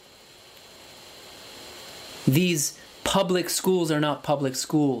 These public schools are not public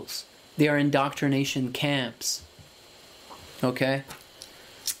schools. They are indoctrination camps. Okay?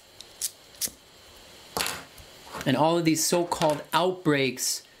 And all of these so-called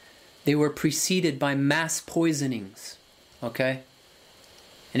outbreaks, they were preceded by mass poisonings. Okay?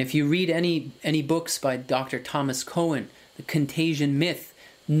 And if you read any books by Dr. Thomas Cohen, The Contagion Myth,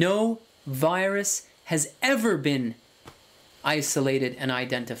 no virus has ever been isolated and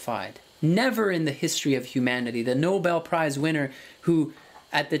identified. Never in the history of humanity. The Nobel Prize winner who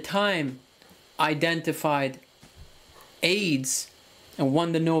at the time identified AIDS and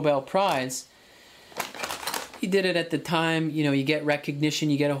won the Nobel Prize, he did it at the time, you get recognition,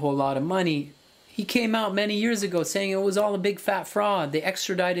 you get a whole lot of money. He came out many years ago saying it was all a big fat fraud. They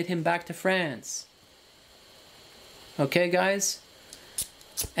extradited him back to France. Okay, guys?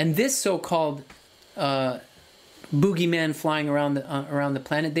 And this so-called boogeyman flying around the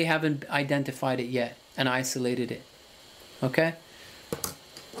planet, they haven't identified it yet and isolated it. Okay?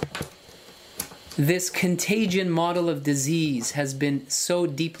 This contagion model of disease has been so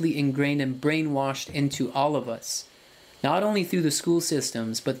deeply ingrained and brainwashed into all of us, not only through the school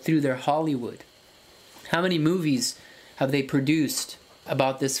systems, but through their Hollywood. How many movies have they produced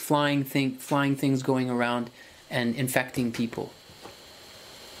about this flying things going around and infecting people?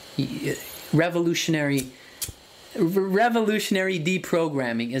 Revolutionary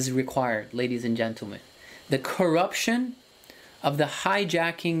deprogramming is required, ladies and gentlemen. The corruption of the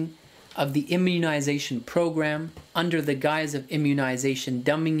hijacking of the immunization program under the guise of immunization,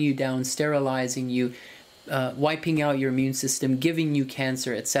 dumbing you down, sterilizing you, wiping out your immune system, giving you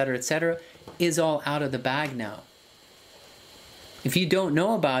cancer, etc., is all out of the bag now. If you don't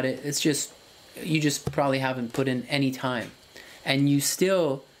know about it, you just probably haven't put in any time. And you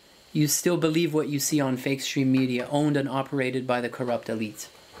still believe what you see on fake stream media, owned and operated by the corrupt elite.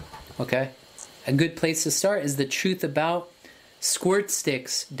 Okay? A good place to start is The Truth About Squirt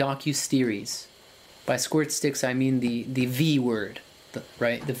Sticks docu-series. By squirt sticks, I mean the V word,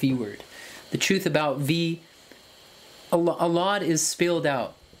 right? The V word. The truth about V, a lot is spilled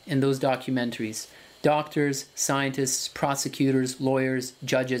out in those documentaries. Doctors, scientists, prosecutors, lawyers,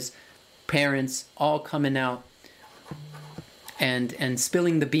 judges, parents, all coming out and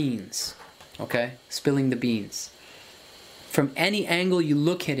spilling the beans. Okay? Spilling the beans. From any angle you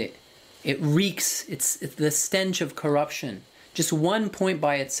look at it, it reeks. It's the stench of corruption. Just one point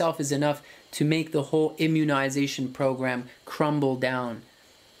by itself is enough to make the whole immunization program crumble down.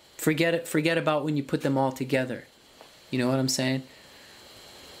 Forget about when you put them all together. You know what I'm saying?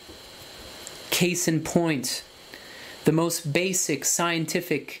 Case in point, the most basic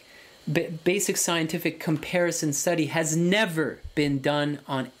scientific comparison study has never been done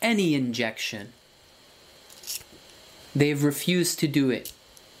on any injection. They've refused to do it.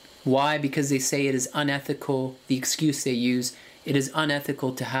 Why? Because they say it is unethical. The excuse they use, it is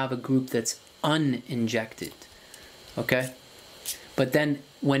unethical to have a group that's uninjected. Okay? But then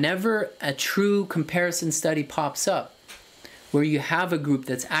whenever a true comparison study pops up, where you have a group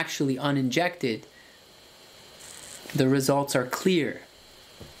that's actually uninjected, the results are clear.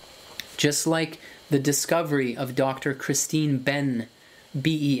 Just like the discovery of Dr. Christine Benn,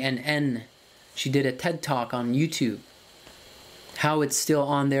 B-E-N-N. She did a TED Talk on YouTube. How it's still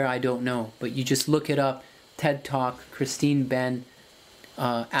on there, I don't know. But you just look it up, TED Talk, Christine Benn,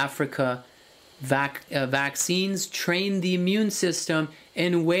 Africa, vaccines train the immune system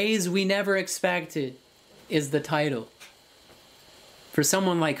in ways we never expected, is the title. For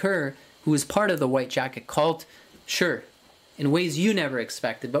someone like her, who is part of the white jacket cult, sure, in ways you never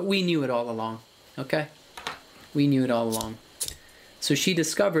expected, but we knew it all along, okay? We knew it all along. So she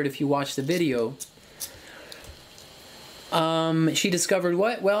discovered, if you watch the video, she discovered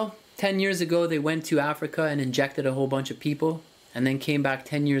what? Well, 10 years ago they went to Africa and injected a whole bunch of people, and then came back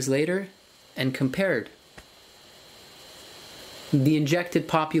 10 years later and compared the injected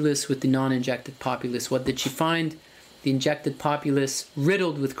populace with the non-injected populace. What did she find? The injected populace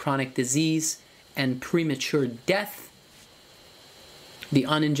riddled with chronic disease and premature death. The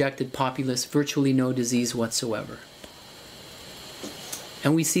uninjected populace, virtually no disease whatsoever.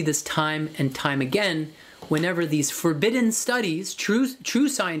 And we see this time and time again whenever these forbidden studies, true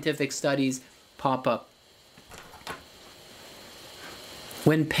scientific studies, pop up.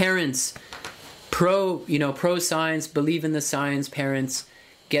 When parents, pro-science, believe in the science, parents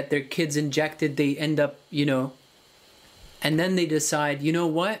get their kids injected, they end up, and then they decide, you know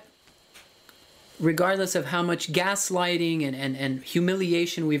what? Regardless of how much gaslighting and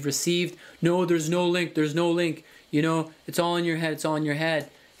humiliation we've received, no, there's no link, it's all in your head,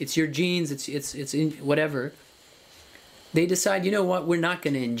 it's your genes, it's in whatever. They decide, you know what, we're not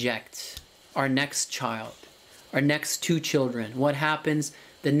going to inject our next child, our next 2 children. What happens?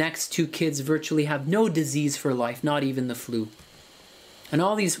 The next 2 kids virtually have no disease for life, not even the flu. And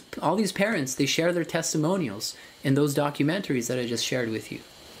all these parents, they share their testimonials in those documentaries that I just shared with you.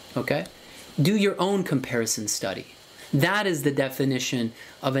 Okay? Do your own comparison study. That is the definition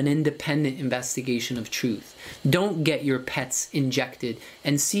of an independent investigation of truth. Don't get your pets injected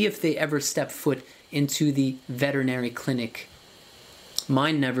and see if they ever step foot into the veterinary clinic.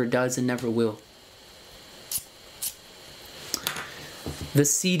 Mine never does and never will. The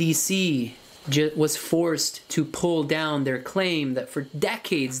CDC was forced to pull down their claim that for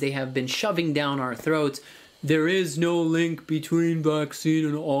decades they have been shoving down our throats. There is no link between vaccine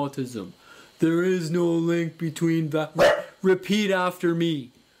and autism. There is no link between repeat after me.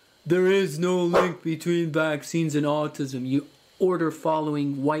 There is no link between vaccines and autism. You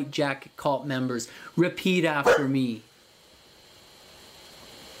order-following white jacket cult members, repeat after me.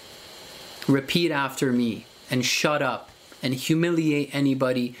 Repeat after me and shut up and humiliate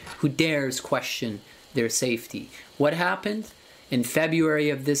anybody who dares question their safety. What happened? In February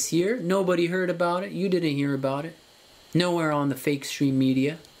of this year, nobody heard about it. You didn't hear about it. Nowhere on the fake stream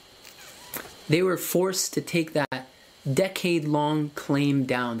media. They were forced to take that decade-long claim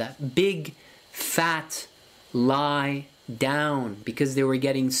down, that big, fat lie down, because they were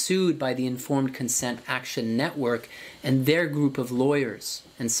getting sued by the Informed Consent Action Network and their group of lawyers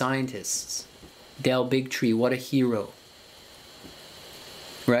and scientists. Dale Bigtree, what a hero.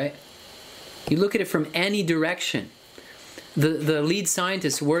 Right? You look at it from any direction. The lead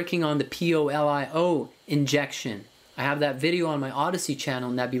scientist working on the polio injection. I have that video on my Odyssey channel,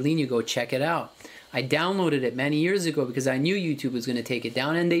 Nabilinu, go check it out. I downloaded it many years ago because I knew YouTube was going to take it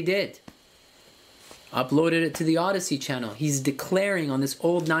down, and they did. Uploaded it to the Odyssey channel. He's declaring on this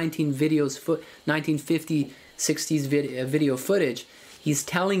old 1950s, 60s video footage, he's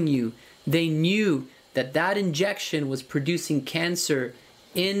telling you they knew that injection was producing cancer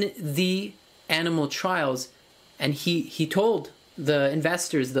in the animal trials, and he told the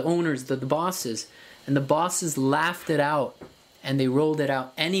investors, the owners, the bosses, and the bosses laughed it out, and they rolled it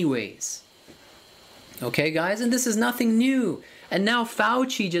out anyways. Okay, guys? And this is nothing new. And now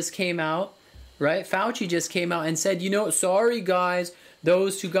Fauci just came out, right? Fauci just came out and said, sorry, guys,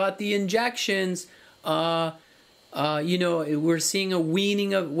 those who got the injections, we're seeing a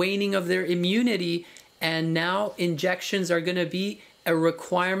waning of their immunity, and now injections are going to be a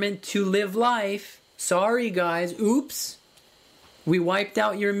requirement to live life. Sorry, guys. Oops. We wiped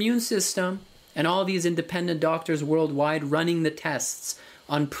out your immune system. And all these independent doctors worldwide running the tests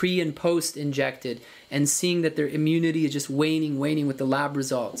on pre and post injected and seeing that their immunity is just waning with the lab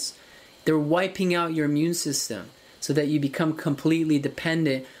results. They're wiping out your immune system so that you become completely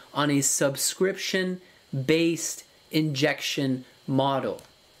dependent on a subscription-based injection model.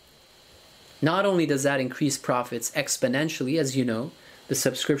 Not only does that increase profits exponentially, as you know, the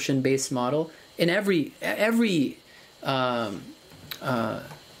subscription-based model, in every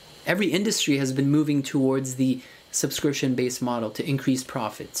industry has been moving towards the subscription-based model to increase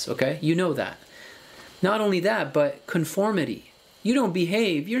profits, okay? You know that. Not only that, but conformity. You don't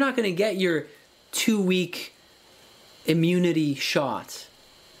behave, you're not going to get your 2-week immunity shot.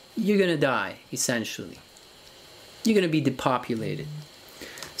 You're going to die, essentially. You're going to be depopulated.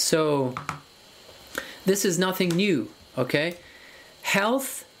 So, this is nothing new, okay?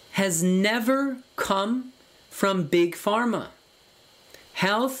 Health has never come from big pharma.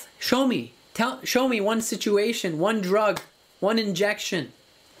 Health, show me one situation, one drug, one injection,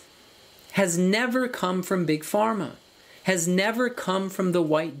 has never come from big pharma, has never come from the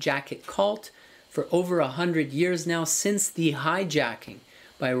white jacket cult for over 100 years now, since the hijacking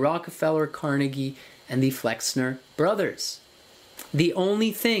by Rockefeller, Carnegie, and the Flexner brothers. The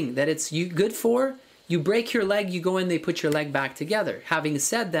only thing that it's good for, you break your leg, you go in, they put your leg back together. Having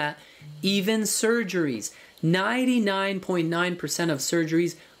said that, even surgeries, 99.9% of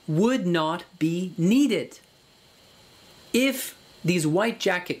surgeries would not be needed if these white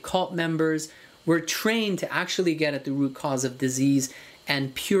jacket cult members were trained to actually get at the root cause of disease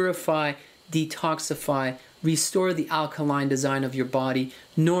and purify, detoxify restore the alkaline design of your body,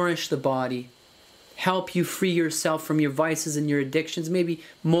 nourish the body, help you free yourself from your vices and your addictions, maybe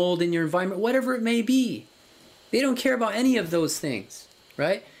mold in your environment, whatever it may be. They don't care about any of those things,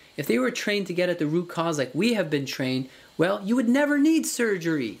 right? If they were trained to get at the root cause like we have been trained, well, you would never need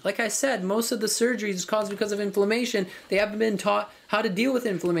surgery. Like I said, most of the surgeries is caused because of inflammation. They haven't been taught how to deal with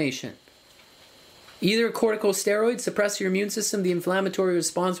inflammation. Either corticosteroids suppress your immune system, the inflammatory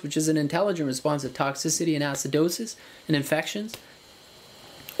response, which is an intelligent response to toxicity and acidosis and infections,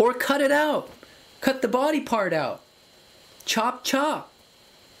 or cut it out. Cut the body part out. Chop, chop.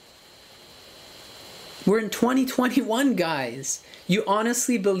 We're in 2021, guys. You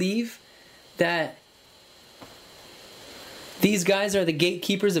honestly believe that these guys are the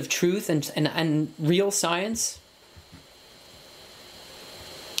gatekeepers of truth and real science?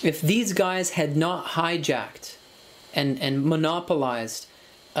 If these guys had not hijacked and monopolized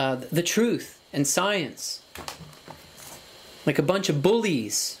the truth and science, like a bunch of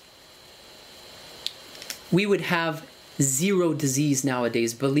bullies, we would have zero disease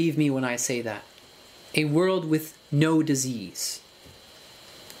nowadays. Believe me when I say that. A world with no disease.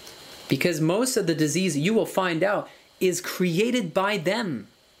 Because most of the disease, you will find out, is created by them.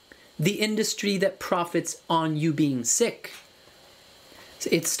 The industry that profits on you being sick.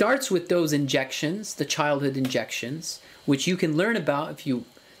 It starts with those injections, the childhood injections, which you can learn about if you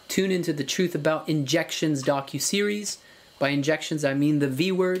tune into the Truth About Injections docuseries. By injections, I mean the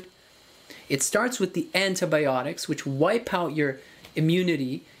V word. It starts with the antibiotics, which wipe out your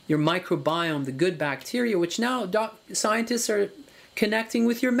immunity, your microbiome, the good bacteria, which now scientists are connecting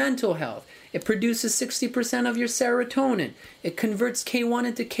with your mental health. It produces 60% of your serotonin. It converts K1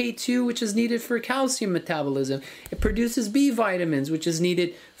 into K2, which is needed for calcium metabolism. It produces B vitamins, which is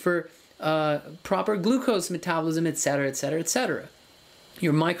needed for proper glucose metabolism, etc., etc., etc.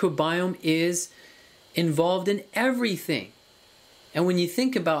 Your microbiome is involved in everything. And when you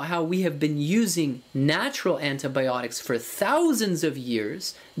think about how we have been using natural antibiotics for thousands of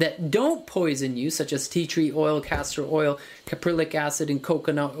years that don't poison you, such as tea tree oil, castor oil, caprylic acid, and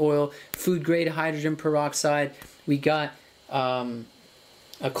coconut oil, food-grade hydrogen peroxide, we got a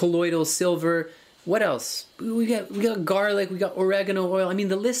colloidal silver. What else? We got garlic, we got oregano oil. I mean,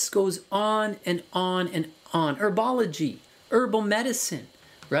 the list goes on and on and on. Herbology, herbal medicine,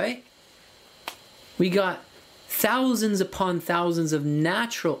 right? We got thousands upon thousands of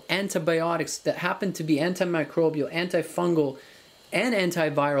natural antibiotics that happen to be antimicrobial, antifungal, and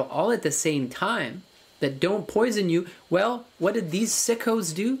antiviral all at the same time that don't poison you. Well, what did these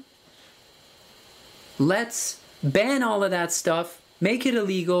sickos do? Let's ban all of that stuff, make it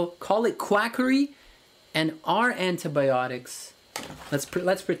illegal, call it quackery, and our antibiotics, let's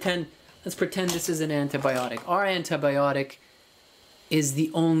pretend this is an antibiotic. Our antibiotic is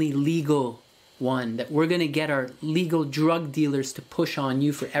the only legal one that we're going to get our legal drug dealers to push on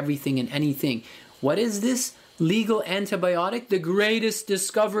you for everything and anything. What is this legal antibiotic? The greatest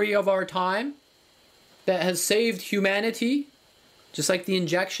discovery of our time that has saved humanity, just like the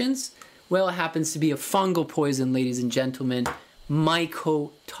injections? Well, it happens to be a fungal poison, ladies and gentlemen.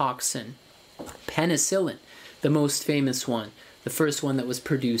 Mycotoxin. Penicillin, the most famous one, the first one that was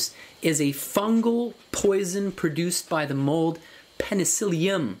produced, is a fungal poison produced by the mold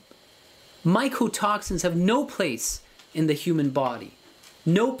Penicillium. Mycotoxins have no place in the human body.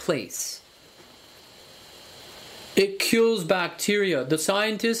 No place. It kills bacteria. The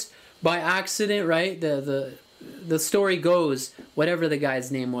scientist, by accident, right? The story goes, whatever the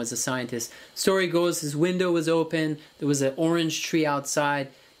guy's name was, the scientist. Story goes, his window was open. There was an orange tree outside.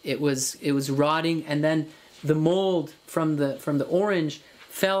 It was rotting, and then the mold from the orange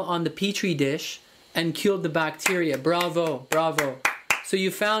fell on the petri dish and killed the bacteria. Bravo, bravo. So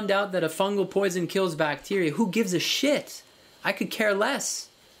you found out that a fungal poison kills bacteria. Who gives a shit? I could care less.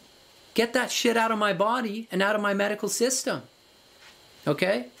 Get that shit out of my body and out of my medical system.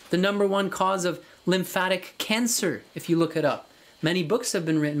 Okay? The #1 cause of lymphatic cancer, if you look it up. Many books have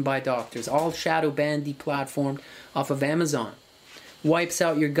been written by doctors, all shadow banned, deplatformed off of Amazon. Wipes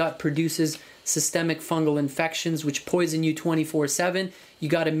out your gut, produces systemic fungal infections which poison you 24/7. You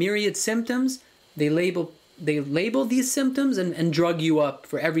got a myriad symptoms. They label these symptoms and drug you up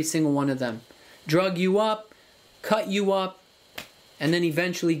for every single one of them. Drug you up, cut you up, and then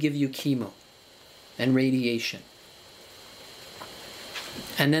eventually give you chemo and radiation.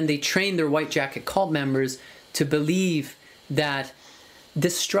 And then they train their white jacket cult members to believe that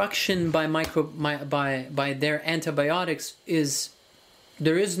destruction by their antibiotics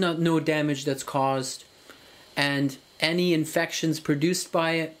there is no damage that's caused, and any infections produced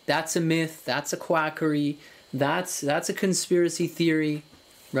by it, that's a myth, that's a quackery, that's a conspiracy theory,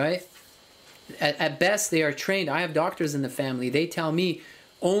 right? At best, they are trained. I have doctors in the family. They tell me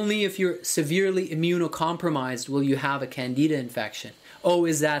only if you're severely immunocompromised will you have a candida infection. Oh,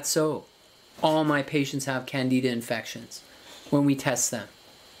 is that so? All my patients have candida infections when we test them.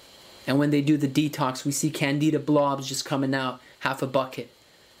 And when they do the detox, we see candida blobs just coming out, half a bucket.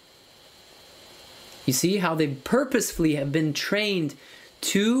 You see how they purposefully have been trained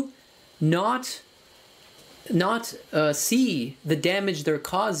to not see the damage they're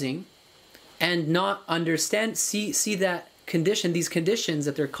causing, and not understand, see that condition, these conditions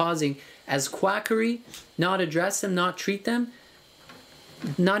that they're causing as quackery, not address them, not treat them,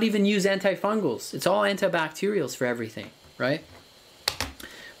 not even use antifungals. It's all antibacterials for everything, right?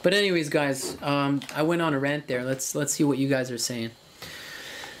 But anyways, guys, I went on a rant there. Let's see what you guys are saying.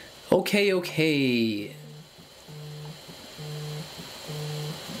 Okay.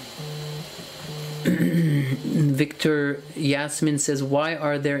 Victor Yasmin says, why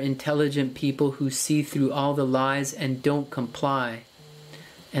are there intelligent people who see through all the lies and don't comply?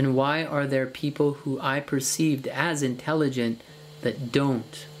 And why are there people who I perceived as intelligent that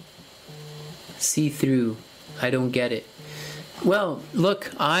don't see through? I don't get it. Well,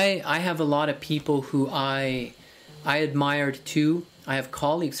 look, I have a lot of people who I admired too. I have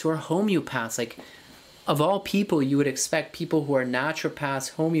colleagues who are homeopaths. Like, of all people, you would expect people who are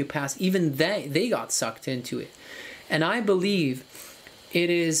naturopaths, homeopaths, even they got sucked into it. And I believe it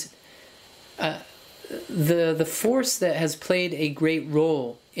is the force that has played a great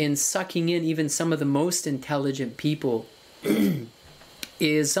role in sucking in even some of the most intelligent people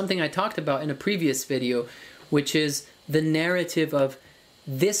is something I talked about in a previous video, which is the narrative of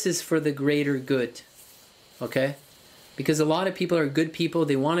this is for the greater good. Okay? Because a lot of people are good people,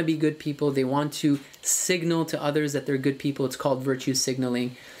 they want to be good people, they want to signal to others that they're good people. It's called virtue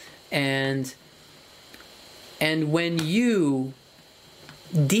signaling. And when you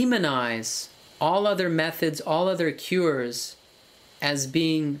demonize all other methods, all other cures as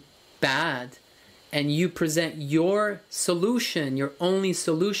being bad, and you present your solution, your only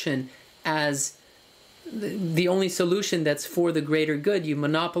solution, as the only solution that's for the greater good, you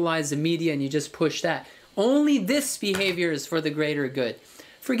monopolize the media and you just push that. Only this behavior is for the greater good.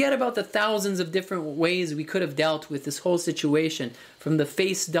 Forget about the thousands of different ways we could have dealt with this whole situation, from the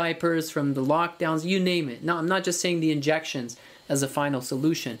face diapers, from the lockdowns, you name it. No, I'm not just saying the injections as a final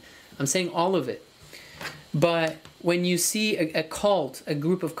solution. I'm saying all of it. But when you see a cult, a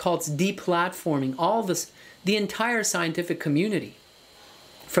group of cults deplatforming all this, the entire scientific community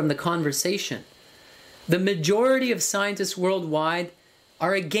from the conversation, the majority of scientists worldwide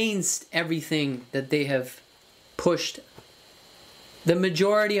are against everything that they have pushed. The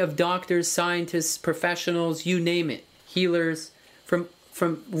majority of doctors, scientists, professionals, you name it, healers,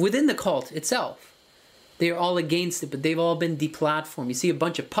 from within the cult itself, they are all against it, but they've all been deplatformed. You see a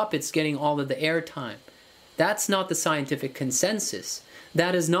bunch of puppets getting all of the airtime. That's not the scientific consensus.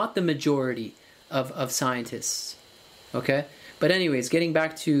 That is not the majority of scientists. Okay? But anyways, getting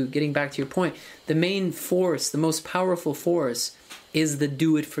back to your point, the main force, the most powerful force, is the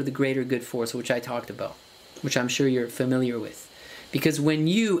do it for the greater good force, which I talked about, which I'm sure you're familiar with. Because when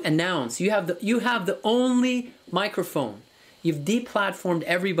you announce, you have the only microphone. You've deplatformed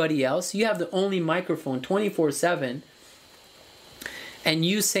everybody else. You have the only microphone 24/7. And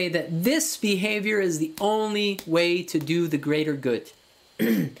you say that this behavior is the only way to do the greater good,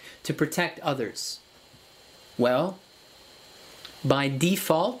 to protect others. Well, by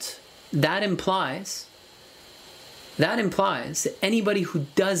default, that implies that anybody who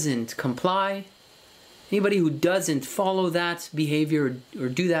doesn't comply, anybody who doesn't follow that behavior or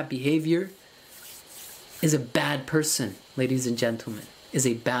do that behavior is a bad person, ladies and gentlemen, is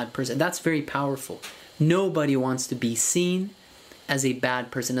a bad person. That's very powerful. Nobody wants to be seen as a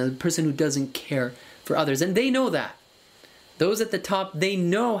bad person, as a person who doesn't care for others. And they know that. Those at the top, they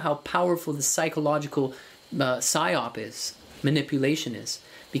know how powerful the psychological psyop is, manipulation is,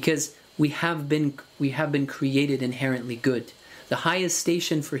 because we have been created inherently good. The highest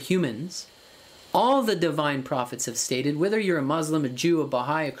station for humans, all the divine prophets have stated, whether you're a Muslim, a Jew, a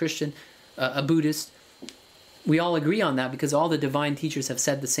Baha'i, a Christian, a Buddhist, we all agree on that because all the divine teachers have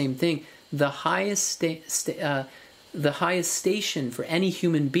said the same thing. The highest station for any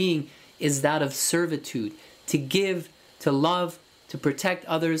human being is that of servitude, to give, to love, to protect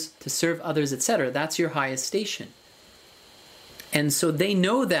others, to serve others, etc. That's your highest station. And so they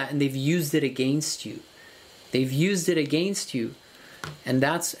know that, and they've used it against you. They've used it against you.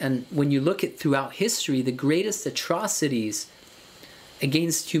 And when you look at throughout history, the greatest atrocities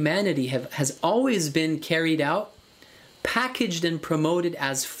against humanity has always been carried out, packaged and promoted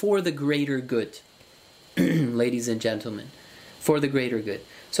as for the greater good. Ladies and gentlemen, for the greater good.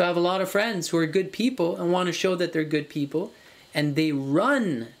 So I have a lot of friends who are good people and want to show that they're good people, and they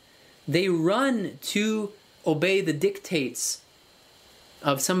run to obey the dictates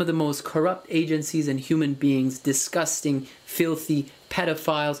of some of the most corrupt agencies and human beings, disgusting, filthy,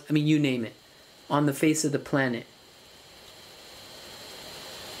 pedophiles, I mean, you name it, on the face of the planet.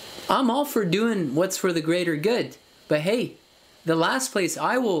 I'm all for doing what's for the greater good, but hey, the last place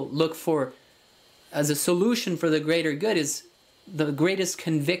I will look for as a solution for the greater good is the greatest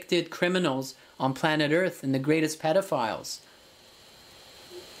convicted criminals on planet Earth and the greatest pedophiles.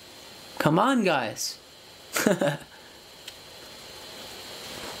 Come on, guys.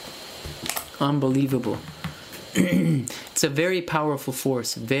 Unbelievable. It's a very powerful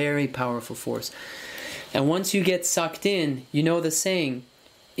force, very powerful force. And once you get sucked in, you know the saying,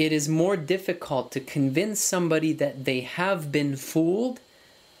 it is more difficult to convince somebody that they have been fooled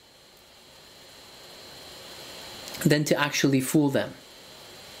than to actually fool them.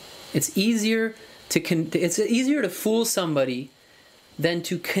 It's easier to fool somebody than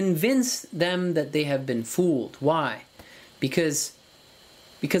to convince them that they have been fooled. Why? Because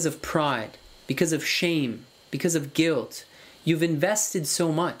of pride, because of shame, because of guilt. You've invested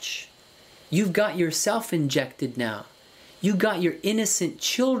so much. You've got yourself injected now. You got your innocent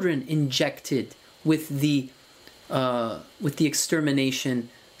children injected with the extermination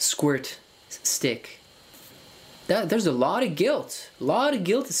squirt stick. There's a lot of guilt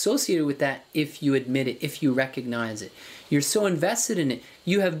associated with that if you admit it, if you recognize it. You're so invested in it.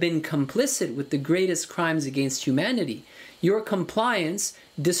 You have been complicit with the greatest crimes against humanity. Your compliance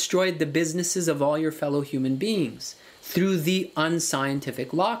destroyed the businesses of all your fellow human beings through the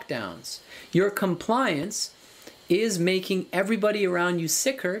unscientific lockdowns. Your compliance is making everybody around you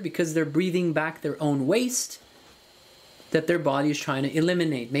sicker because they're breathing back their own waste that their body is trying to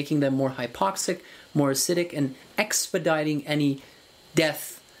eliminate, making them more hypoxic, more acidic, and expediting any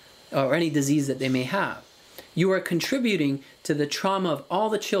death or any disease that they may have. You are contributing to the trauma of all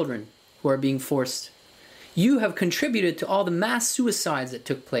the children who are being forced. You have contributed to all the mass suicides that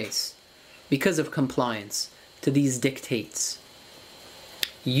took place because of compliance to these dictates.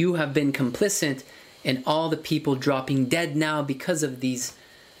 You have been complicit in all the people dropping dead now because of these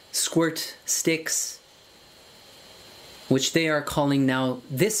squirt sticks, which they are calling now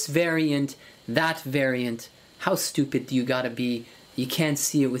this variant, that variant. How stupid do you gotta be? You can't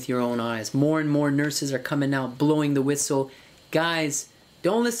see it with your own eyes. More and more nurses are coming out blowing the whistle. Guys,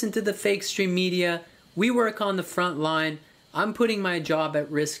 don't listen to the fake stream media. We work on the front line. I'm putting my job at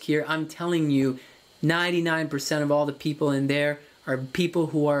risk here. I'm telling you, 99% of all the people in there are people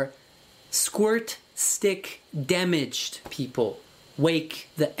who are squirt stick damaged people. Wake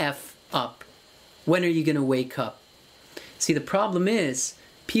the F up. When are you gonna wake up? See, the problem is,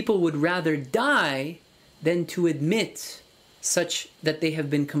 people would rather die than to admit such that they have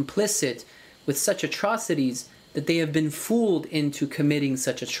been complicit with such atrocities, that they have been fooled into committing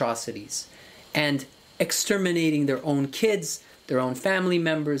such atrocities and exterminating their own kids, their own family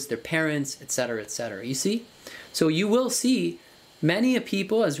members, their parents, etc., etc. You see? So you will see many a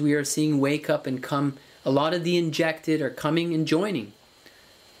people, as we are seeing, wake up and come. A lot of the injected are coming and joining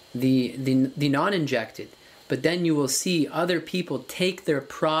the non-injected. But then you will see other people take their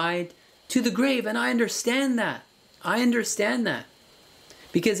pride to the grave. And I understand that. I understand that.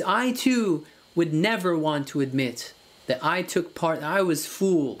 Because I too would never want to admit that I took part, I was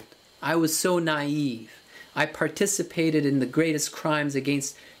fooled. I was so naive. I participated in the greatest crimes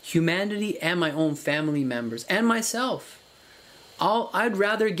against humanity and my own family members and myself. I'd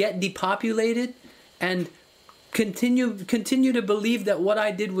rather get depopulated and continue to believe that what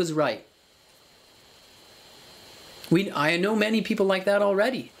I did was right. I know many people like that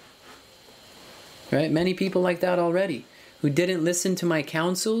already. Right? Many people like that already, who didn't listen to my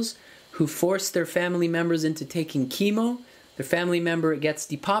counsels, who forced their family members into taking chemo. Their family member gets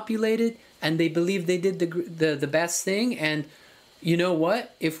depopulated, and they believe they did the best thing. And you know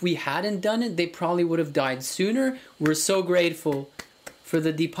what? If we hadn't done it, they probably would have died sooner. We're so grateful for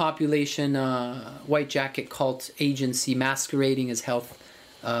the depopulation white jacket cult agency masquerading as health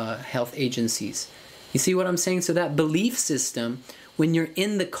agencies. You see what I'm saying? So that belief system, when you're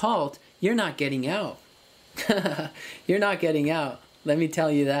in the cult, you're not getting out. You're not getting out. Let me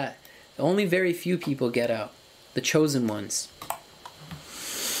tell you that. Only very few people get out. The chosen ones.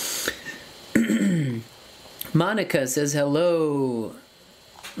 Monica says hello.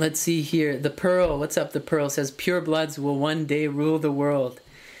 Let's see here. The Pearl, what's up? The Pearl says pure bloods will one day rule the world.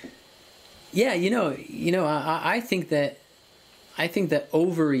 Yeah, I think that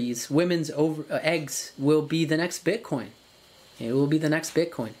ovaries, women's eggs, will be the next Bitcoin. It will be the next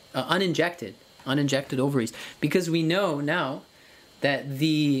Bitcoin. Uninjected ovaries, because we know now that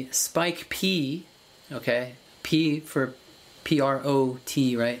the spike P, okay, P for PROT,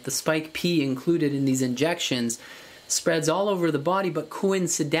 right? The spike P included in these injections spreads all over the body, but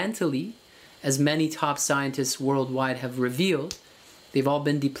coincidentally, as many top scientists worldwide have revealed, they've all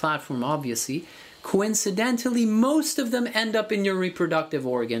been deplatformed, obviously, coincidentally, most of them end up in your reproductive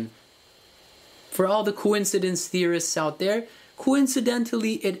organ. For all the coincidence theorists out there,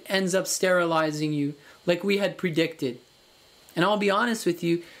 coincidentally, it ends up sterilizing you like we had predicted. And I'll be honest with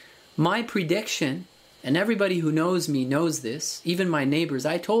you, my prediction, and everybody who knows me knows this, even my neighbors,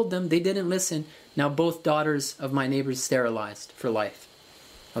 I told them, they didn't listen. Now both daughters of my neighbors sterilized for life.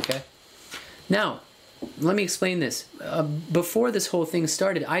 Okay? Now, let me explain this. Before this whole thing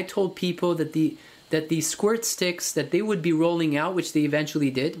started, I told people that the squirt sticks that they would be rolling out, which they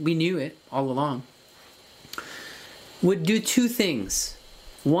eventually did, we knew it all along, would do two things.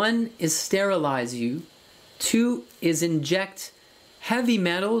 One is sterilize you. Two is inject heavy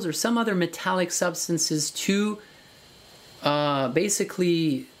metals or some other metallic substances to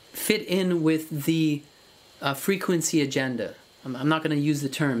basically fit in with the frequency agenda. I'm not going to use the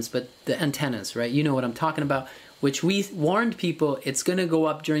terms, but the antennas, right? You know what I'm talking about, which we warned people it's going to go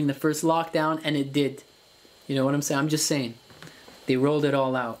up during the first lockdown, and it did. You know what I'm saying? I'm just saying. They rolled it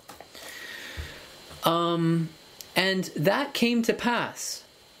all out. And that came to pass.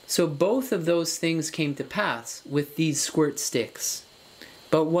 So both of those things came to pass with these squirt sticks.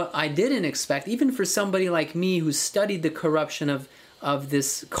 But what I didn't expect, even for somebody like me who studied the corruption of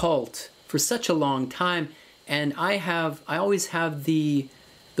this cult for such a long time, and I always have the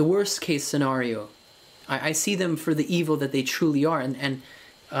worst case scenario. I see them for the evil that they truly are, and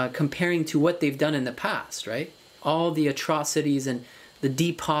comparing to what they've done in the past, right? All the atrocities and the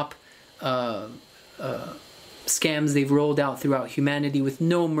Depop scams they've rolled out throughout humanity with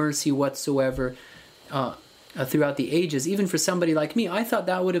no mercy whatsoever throughout the ages. Even for somebody like me, I thought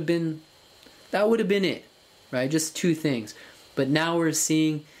that would have been it, right? Just two things. But now we're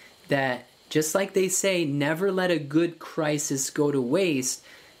seeing that, just like they say, never let a good crisis go to waste,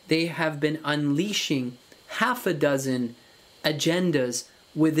 they have been unleashing half a dozen agendas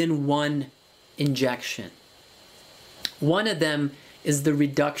within one injection. One of them is the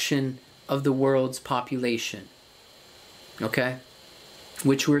reduction of the world's population, okay?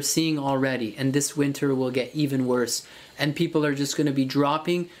 Which we're seeing already, and this winter will get even worse, and people are just going to be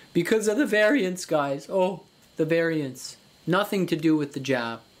dropping because of the variants, guys. Oh, the variants. Nothing to do with the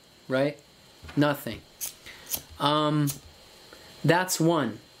jab, right? Nothing. That's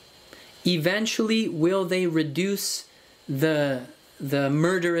one. Eventually, will they reduce the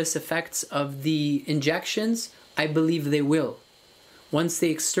murderous effects of the injections? I believe they will. Once they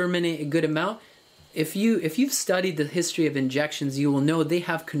exterminate a good amount, if you've studied the history of injections, you will know they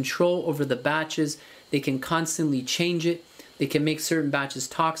have control over the batches. They can constantly change it. They can make certain batches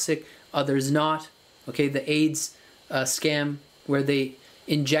toxic, others not. Okay, the AIDS scam where they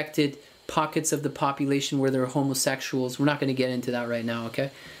injected pockets of the population where there are homosexuals. We're not going to get into that right now,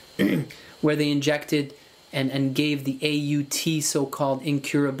 okay? Where they injected and gave the AUT, so-called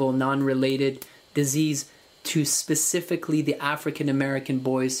incurable, non-related disease, to specifically the African American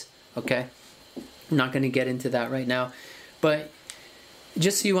boys, okay? I'm not going to get into that right now. But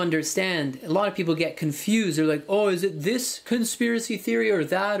just so you understand, a lot of people get confused. They're like, oh, is it this conspiracy theory or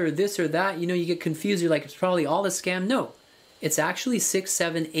that or this or that? You know, you get confused. You're like, it's probably all a scam. No. It's actually 6,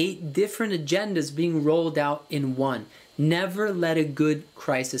 7, 8 different agendas being rolled out in one. Never let a good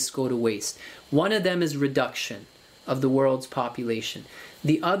crisis go to waste. One of them is reduction of the world's population.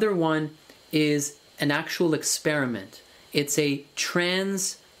 The other one is an actual experiment. It's a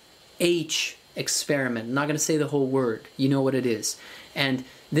trans-H experiment. I'm not going to say the whole word. You know what it is. And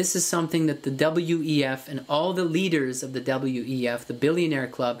this is something that the WEF and all the leaders of the WEF, the Billionaire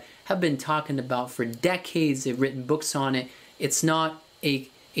Club, have been talking about for decades. They've written books on it. It's not a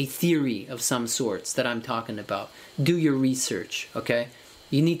theory of some sorts that I'm talking about. Do your research, okay?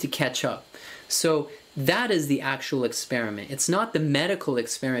 You need to catch up. So that is the actual experiment. It's not the medical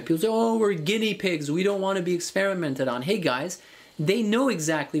experiment. People say, oh, we're guinea pigs. We don't want to be experimented on. Hey, guys, they know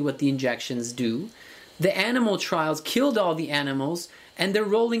exactly what the injections do. The animal trials killed all the animals, and they're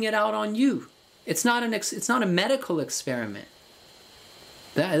rolling it out on you. It's not a medical experiment.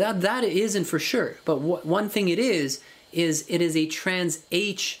 That isn't for sure. But one thing it is it is a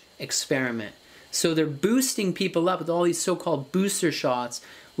trans-H experiment. So they're boosting people up with all these so-called booster shots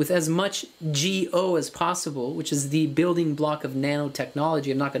with as much GO as possible, which is the building block of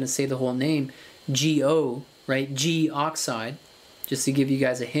nanotechnology. I'm not going to say the whole name. GO, right? G oxide, just to give you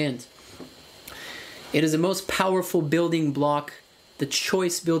guys a hint. It is the most powerful building block, the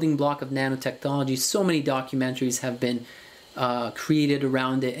choice building block of nanotechnology. So many documentaries have been created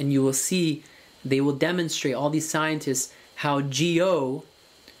around it, and you will see they will demonstrate, all these scientists, how GO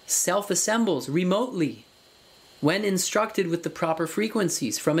self-assembles remotely when instructed with the proper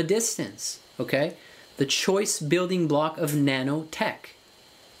frequencies from a distance, okay? The choice building block of nanotech.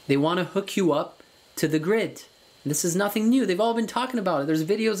 They want to hook you up to the grid. This is nothing new. They've all been talking about it. There's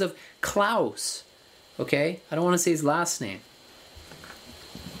videos of Klaus, okay? I don't want to say his last name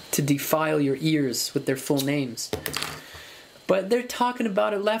to defile your ears with their full names. But they're talking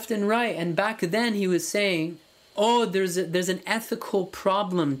about it left and right. And back then he was saying, oh, there's an ethical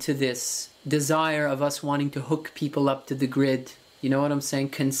problem to this desire of us wanting to hook people up to the grid. You know what I'm saying?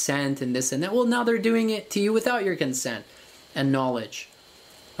 Consent and this and that. Well, now they're doing it to you without your consent and knowledge.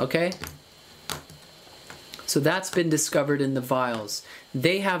 Okay? So that's been discovered in the vials.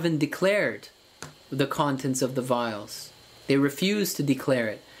 They haven't declared the contents of the vials. They refuse to declare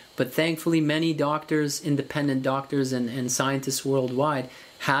it. But thankfully, many doctors, independent doctors and scientists worldwide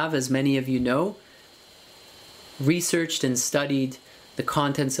have, as many of you know, researched and studied the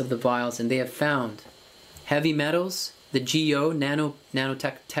contents of the vials, and they have found heavy metals, the GO,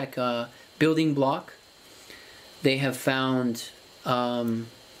 nanotech building block. They have found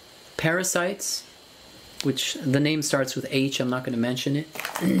parasites, which the name starts with H, I'm not going to mention it,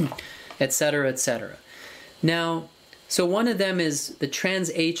 etc., etc. Now, so one of them is the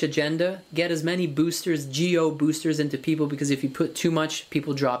trans-H agenda. Get as many boosters, GO boosters into people, because if you put too much,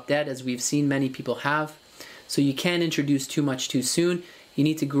 people drop dead, as we've seen many people have. So you can't introduce too much too soon. You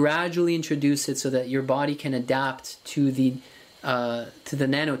need to gradually introduce it so that your body can adapt to the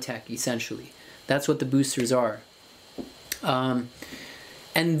nanotech, essentially. That's what the boosters are. And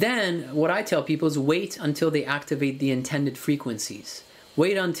then what I tell people is wait until they activate the intended frequencies.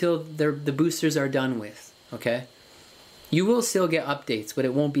 Wait until the boosters are done with, okay? You will still get updates, but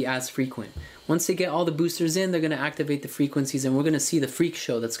it won't be as frequent. Once they get all the boosters in, they're going to activate the frequencies, and we're going to see the freak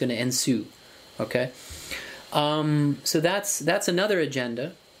show that's going to ensue, okay? So that's another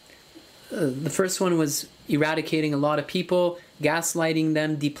agenda. The first one was eradicating a lot of people, gaslighting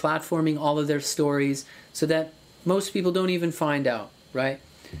them, deplatforming all of their stories so that most people don't even find out, right?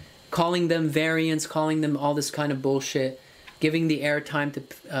 Calling them variants, calling them all this kind of bullshit, giving the airtime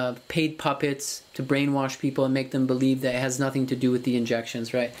to paid puppets to brainwash people and make them believe that it has nothing to do with the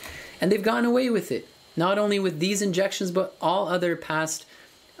injections, right? And they've gotten away with it. Not only with these injections, but all other past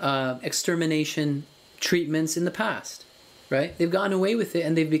extermination treatments in the past, right? They've gotten away with it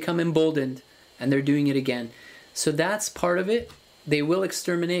and they've become emboldened and they're doing it again. So that's part of it. They will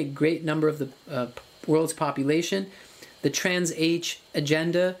exterminate a great number of the world's population. The trans-H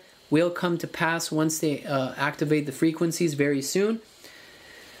agenda will come to pass once they activate the frequencies very soon.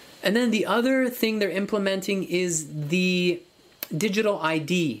 And then the other thing they're implementing is the digital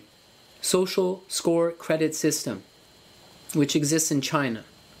ID, social score credit system, which exists in China.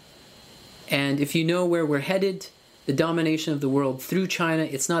 And if you know where we're headed, the domination of the world through China,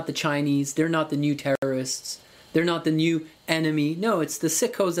 it's not the Chinese, they're not the new terrorists, they're not the new enemy. No, it's the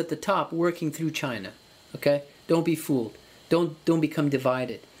sickos at the top working through China. Okay? Don't be fooled. Don't become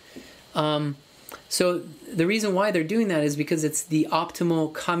divided. So the reason why they're doing that is because it's the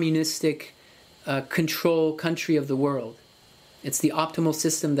optimal communistic control country of the world. It's the optimal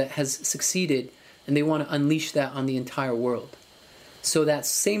system that has succeeded, and they want to unleash that on the entire world. So that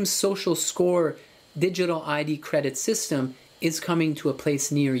same social score digital ID credit system is coming to a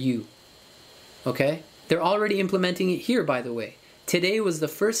place near you. Okay? They're already implementing it here, by the way. Today was the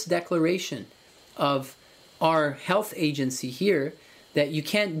first declaration of our health agency here that you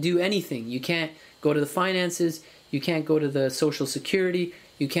can't do anything. You can't go to the finances, you can't go to the social security,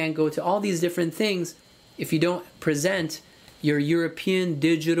 you can't go to all these different things if you don't present your European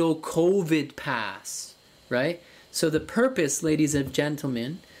digital COVID pass, right? So the purpose, ladies and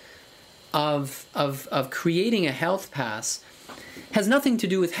gentlemen, of creating a health pass has nothing to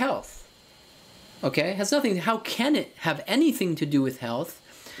do with health. Okay? Has nothing. How can it have anything to do with health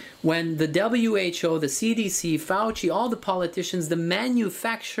when the WHO, the CDC, Fauci, all the politicians, the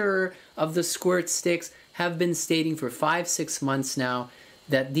manufacturer of the squirt sticks have been stating for 5-6 months now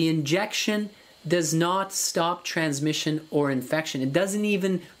that the injection does not stop transmission or infection. It doesn't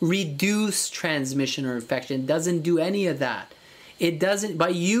even reduce transmission or infection. It doesn't do any of that. It doesn't, by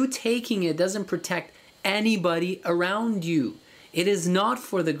you taking it, it doesn't protect anybody around you. It is not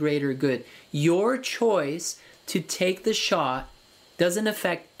for the greater good. Your choice to take the shot doesn't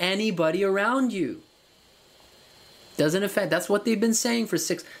affect anybody around you. Doesn't affect, that's what they've been saying for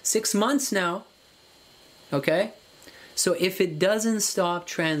six months now. Okay? So if it doesn't stop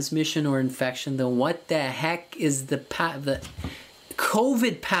transmission or infection, then what the heck is the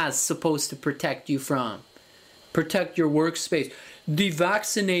COVID pass supposed to protect you from? Protect your workspace. The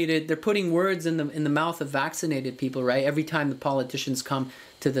vaccinated, they're putting words in the mouth of vaccinated people, right? Every time the politicians come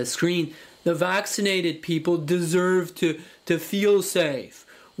to the screen, the vaccinated people deserve to feel safe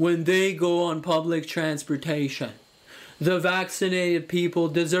when they go on public transportation. The vaccinated people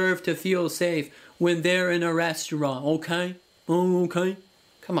deserve to feel safe when they're in a restaurant, okay? Oh, okay.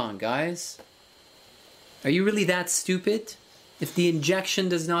 Come on, guys. Are you really that stupid? If the injection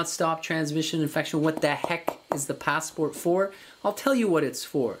does not stop transmission infection, what the heck is the passport for? I'll tell you what it's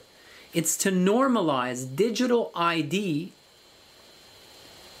for. It's to normalize digital ID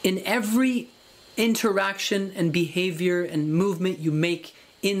in every interaction and behavior and movement you make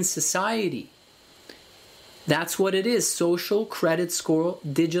in society. That's what it is. Social credit score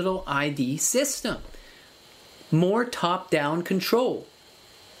digital ID system. More top-down control.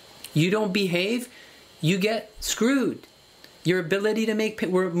 You don't behave, you get screwed. Your ability to make...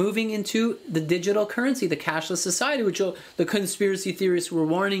 We're moving into the digital currency, the cashless society, which the conspiracy theorists were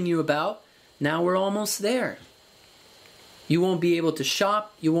warning you about. Now we're almost there. You won't be able to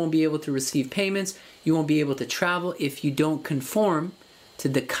shop. You won't be able to receive payments. You won't be able to travel if you don't conform to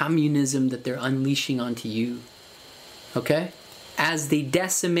the communism that they're unleashing onto you. Okay? As they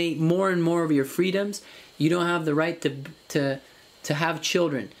decimate more and more of your freedoms, you don't have the right to have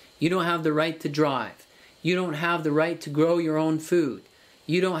children. You don't have the right to drive. You don't have the right to grow your own food.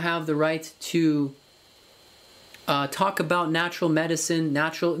 You don't have the right to talk about natural medicine,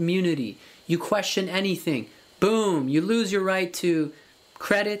 natural immunity. You question anything. Boom, you lose your right to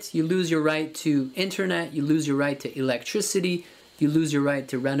credit. You lose your right to internet. You lose your right to electricity. You lose your right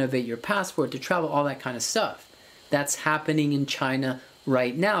to renovate your passport, to travel, all that kind of stuff. That's happening in China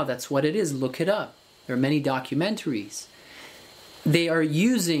right now. That's what it is. Look it up. There are many documentaries. They are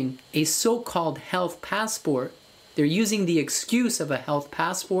using a so-called health passport. They're using the excuse of a health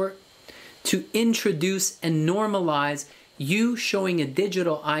passport to introduce and normalize you showing a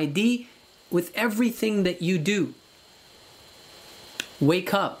digital ID with everything that you do.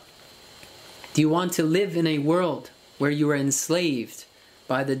 Wake up. Do you want to live in a world where you are enslaved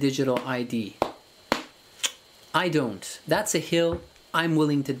by the digital ID? I don't. That's a hill I'm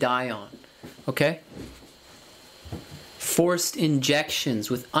willing to die on. Okay? Forced injections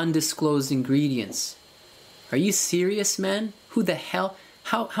with undisclosed ingredients. Are you serious, man? Who the hell?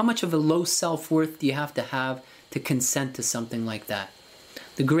 How much of a low self-worth do you have to consent to something like that?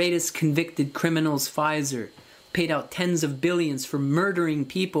 The greatest convicted criminals, Pfizer, paid out tens of billions for murdering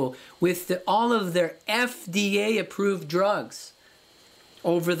people with all of their FDA-approved drugs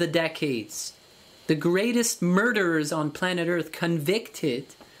over the decades. The greatest murderers on planet Earth, convicted,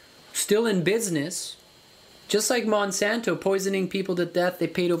 still in business. Just like Monsanto poisoning people to death, they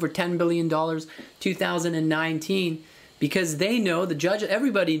paid over $10 billion 2019 because they know, the judge,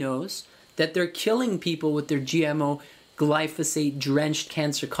 everybody knows, that they're killing people with their GMO, glyphosate-drenched,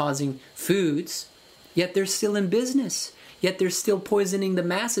 cancer-causing foods, yet they're still in business. Yet they're still poisoning the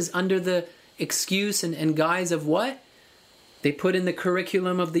masses under the excuse and guise of what? They put in the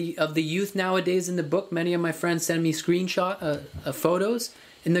curriculum of the youth nowadays in the book. Many of my friends send me photos.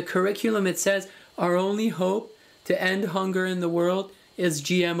 In the curriculum it says, our only hope to end hunger in the world is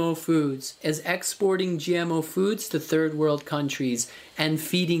GMO foods, is exporting GMO foods to third world countries and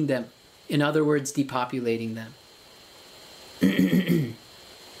feeding them. In other words, depopulating them.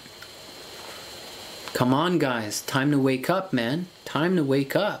 Come on, guys. Time to wake up, man. Time to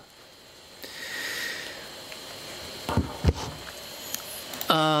wake up.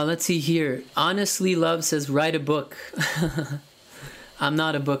 Let's see here. Honestly Love says, write a book. I'm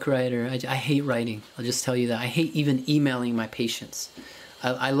not a book writer. I hate writing. I'll just tell you that. I hate even emailing my patients.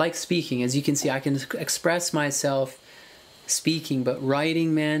 I like speaking. As you can see, I can express myself speaking, but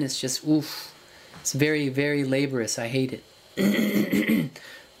writing, man, it's just, oof. It's very, very laborious. I hate it.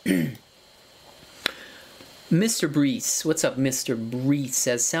 Mr. Brees, what's up, Mr. Brees?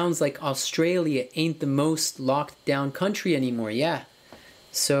 Says, sounds like Australia ain't the most locked down country anymore. Yeah.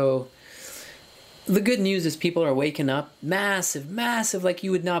 So the good news is people are waking up. Massive, massive, like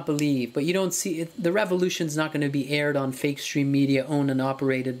you would not believe. But you don't see it. The revolution's not going to be aired on fake stream media owned and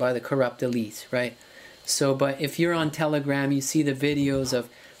operated by the corrupt elite, right? So, but if you're on Telegram, you see the videos of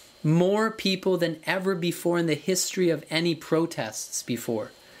more people than ever before in the history of any protests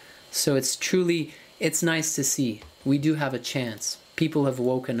before. So it's truly, it's nice to see. We do have a chance. People have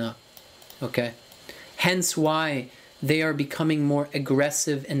woken up, okay? Hence why they are becoming more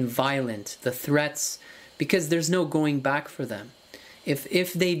aggressive and violent. The threats, because there's no going back for them.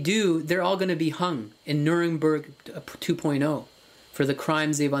 If they do, they're all going to be hung in Nuremberg 2.0 for the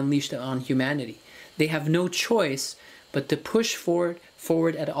crimes they've unleashed on humanity. They have no choice but to push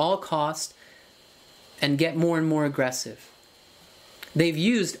forward at all costs, and get more and more aggressive. They've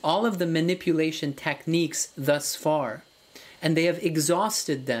used all of the manipulation techniques thus far, and they have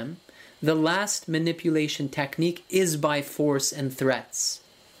exhausted them. The last manipulation technique is by force and threats.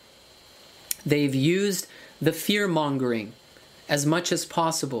 They've used the fear-mongering as much as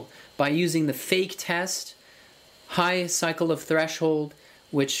possible by using the fake test, high cycle of threshold,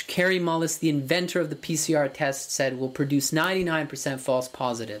 which Kerry Mullis, the inventor of the PCR test, said will produce 99% false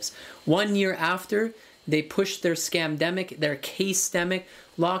positives. 1 year after, they pushed their scamdemic, their case-demic,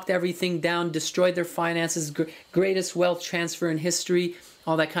 locked everything down, destroyed their finances, greatest wealth transfer in history,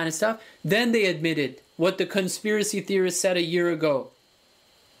 all that kind of stuff. Then they admitted what the conspiracy theorists said a year ago.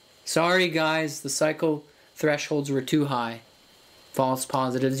 Sorry guys, the cycle thresholds were too high. False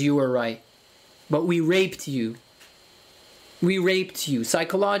positives, you were right. But we raped you. We raped you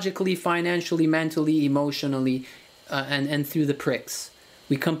psychologically, financially, mentally, emotionally, and through the pricks.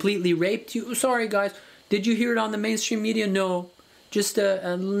 We completely raped you. Sorry guys, did you hear it on the mainstream media? No. Just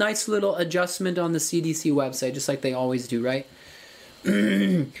a nice little adjustment on the CDC website, just like they always do, right?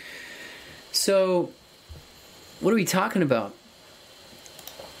 So, what are we talking about?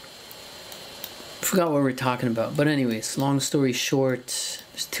 I forgot what we're talking about. But anyways, long story short,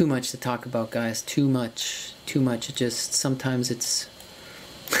 there's too much to talk about, guys. Too much. It just, sometimes it's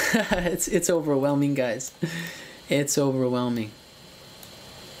it's overwhelming, guys. It's overwhelming.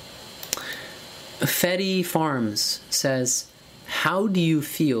 Fetty Farms says, how do you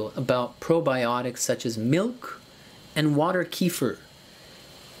feel about probiotics such as milk and water kefir?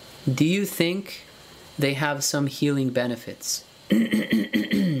 Do you think they have some healing benefits?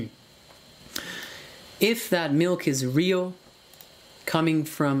 If that milk is real, coming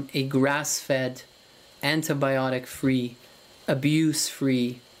from a grass-fed, antibiotic-free,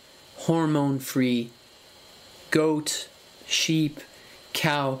 abuse-free, hormone-free goat, sheep,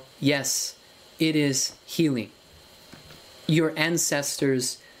 cow, yes, it is healing. Your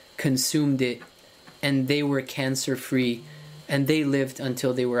ancestors consumed it and they were cancer-free and they lived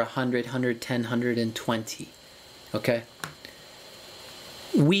until they were 100, 110, 120. Okay?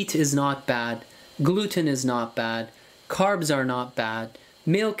 Wheat is not bad. Gluten is not bad. Carbs are not bad.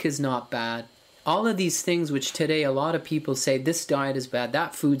 Milk is not bad. All of these things which today a lot of people say, this diet is bad,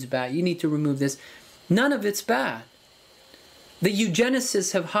 that food's bad, you need to remove this. None of it's bad. The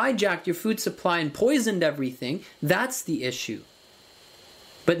eugenicists have hijacked your food supply and poisoned everything. That's the issue.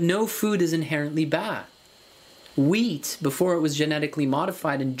 But no food is inherently bad. Wheat, before it was genetically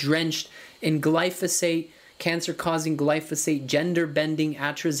modified and drenched in glyphosate, cancer-causing glyphosate, gender-bending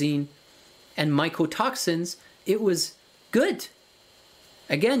atrazine, and mycotoxins, it was good.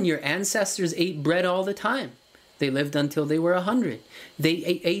 Again, your ancestors ate bread all the time. They lived until they were 100.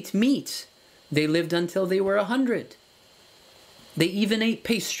 They ate meat. They lived until they were 100. They even ate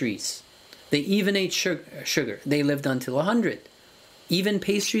pastries. They even ate sugar. They lived until 100. Even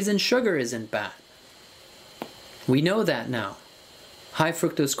pastries and sugar isn't bad. We know that now. High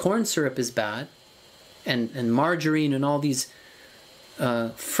fructose corn syrup is bad. And margarine and all these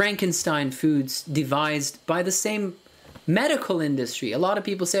Frankenstein foods devised by the same medical industry. A lot of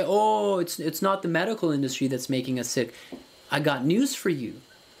people say, oh, it's not the medical industry that's making us sick. I got news for you.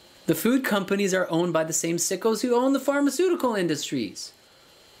 The food companies are owned by the same sickos who own the pharmaceutical industries.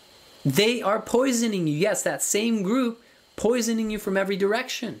 They are poisoning you. Yes, that same group poisoning you from every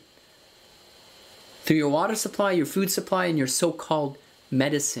direction. Through your water supply, your food supply, and your so-called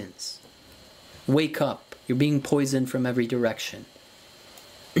medicines. Wake up. You're being poisoned from every direction.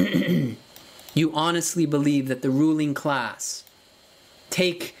 You honestly believe that the ruling class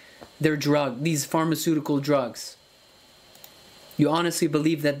take their drug, these pharmaceutical drugs. You honestly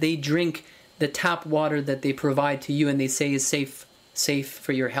believe that they drink the tap water that they provide to you and they say is safe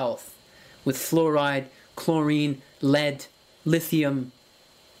for your health, with fluoride, chlorine, lead, lithium,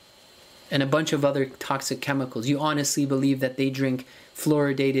 and a bunch of other toxic chemicals. You honestly believe that they drink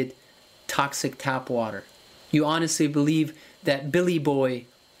fluoridated, toxic tap water. You honestly believe that Billy Boy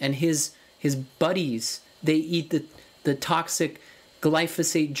and his buddies, they eat the toxic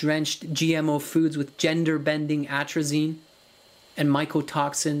glyphosate-drenched GMO foods with gender-bending atrazine and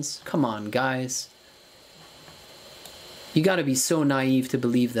mycotoxins. Come on, guys. You got to be so naive to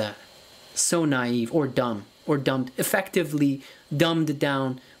believe that. So naive, or dumb, or dumbed, effectively dumbed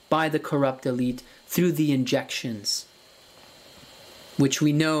down by the corrupt elite through the injections, which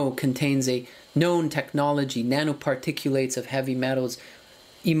we know contains a known technology, nanoparticulates of heavy metals,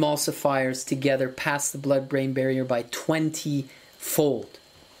 emulsifiers together past the blood-brain barrier by 20-fold.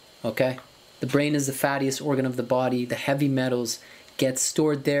 Okay? The brain is the fattiest organ of the body. The heavy metals get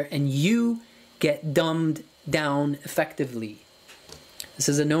stored there, and you get dumbed down effectively. This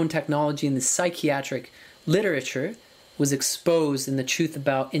is a known technology in the psychiatric literature, was exposed in the Truth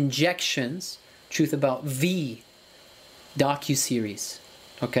About Injections, Truth About V docuseries,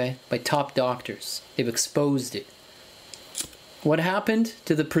 okay, by top doctors. They've exposed it. What happened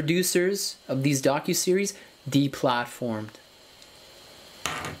to the producers of these docuseries? Deplatformed.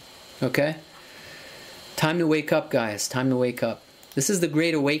 Okay? Time to wake up, guys. Time to wake up. This is the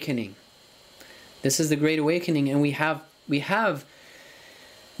Great Awakening. This is the Great Awakening, and we have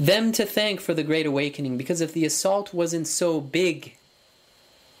them to thank for the Great Awakening, because if the assault wasn't so big,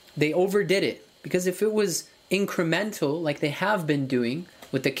 they overdid it. Because if it was incremental, like they have been doing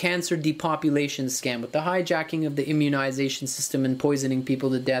with the cancer depopulation scam, with the hijacking of the immunization system and poisoning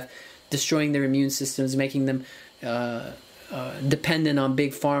people to death, destroying their immune systems, making them dependent on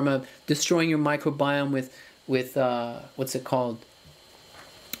big pharma, destroying your microbiome with what's it called?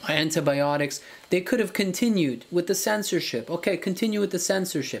 Antibiotics. They could have continued with the censorship. Okay, continue with the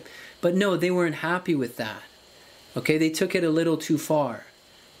censorship. But no, they weren't happy with that. Okay, they took it a little too far.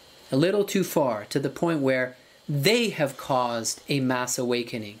 A little too far, to the point where they have caused a mass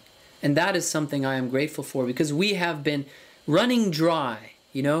awakening. And that is something I am grateful for, because we have been running dry,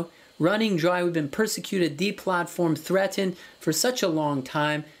 you know? Running dry. We've been persecuted, deplatformed, threatened for such a long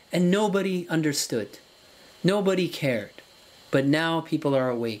time, and nobody understood. Nobody cared. But now people are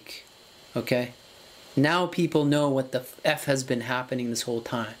awake, okay? Now people know what the F has been happening this whole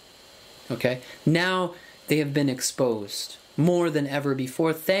time, okay? Now they have been exposed more than ever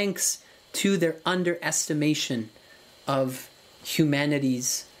before, thanks to their underestimation of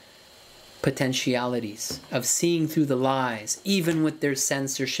humanity's potentialities, of seeing through the lies, even with their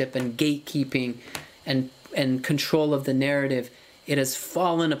censorship and gatekeeping and control of the narrative. It has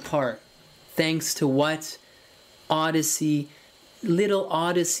fallen apart thanks to what? Odyssey,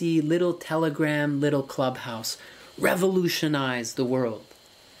 little Telegram, little Clubhouse revolutionized the world.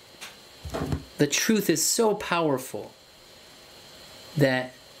 The truth is so powerful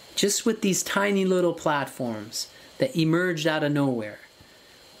that just with these tiny little platforms that emerged out of nowhere,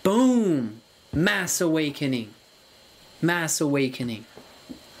 boom, mass awakening. Mass awakening.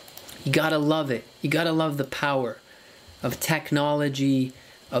 You gotta love it. You gotta love the power of technology,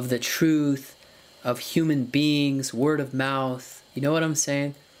 of the truth, of human beings, word of mouth. You know what I'm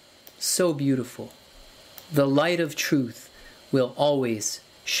saying? So beautiful. The light of truth will always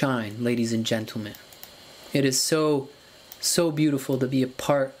shine, ladies and gentlemen. It is so beautiful to be a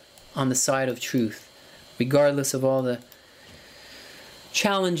part on the side of truth, regardless of all the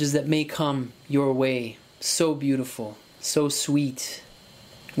challenges that may come your way. So beautiful, so sweet.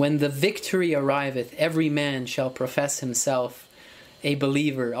 When the victory arriveth, every man shall profess himself a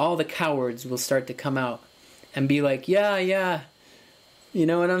believer. All the cowards will start to come out and be like, yeah, you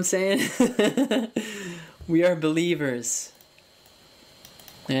know what I'm saying? We are believers.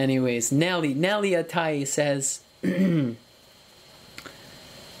 Anyways, Nelly Atai says, do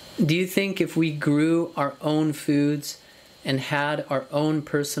you think if we grew our own foods and had our own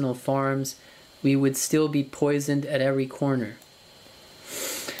personal farms, we would still be poisoned at every corner?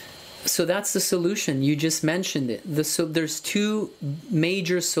 So that's the solution. You just mentioned it. There's two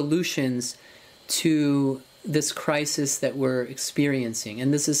major solutions to this crisis that we're experiencing.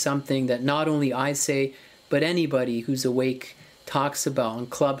 And this is something that not only I say, but anybody who's awake talks about on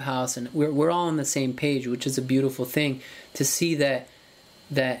Clubhouse. And we're all on the same page, which is a beautiful thing to see that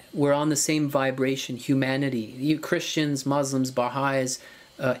we're on the same vibration, humanity. You Christians, Muslims, Baha'is,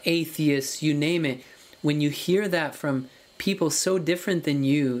 atheists, you name it. When you hear that from people so different than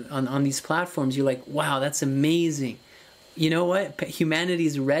you on these platforms, you're like, wow, that's amazing. You know what? Humanity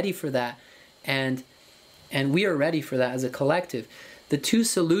is ready for that. And we are ready for that as a collective. The two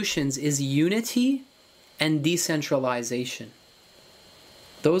solutions is unity and decentralization.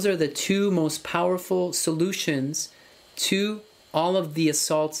 Those are the two most powerful solutions to all of the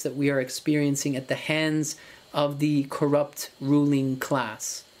assaults that we are experiencing at the hands of the corrupt ruling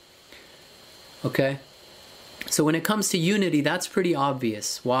class. Okay? So when it comes to unity, that's pretty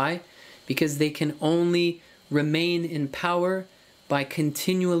obvious. Why? Because they can only remain in power by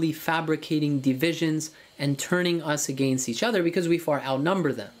continually fabricating divisions and turning us against each other, because we far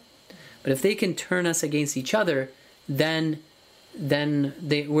outnumber them. But if they can turn us against each other, then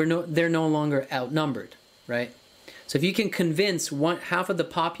they're no longer outnumbered, right? So if you can convince half of the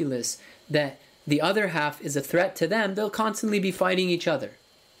populace that the other half is a threat to them, they'll constantly be fighting each other,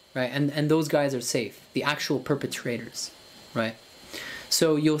 right? And those guys are safe, the actual perpetrators, right?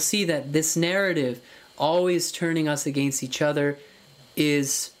 So you'll see that this narrative, always turning us against each other,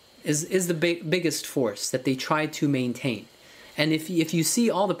 is the biggest force that they try to maintain. And if you see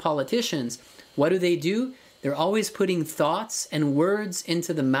all the politicians, what do? They're always putting thoughts and words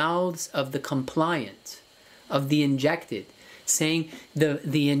into the mouths of the compliant, of the injected, saying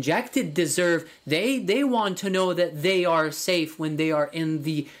the injected deserve, they want to know that they are safe when they are in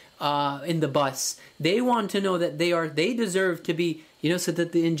the bus. They want to know that they deserve to be, so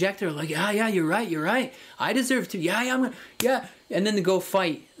that the injector like, yeah, you're right. I deserve to, yeah. And then to go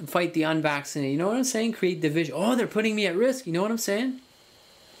fight the unvaccinated. You know what I'm saying? Create division. Oh, they're putting me at risk. You know what I'm saying?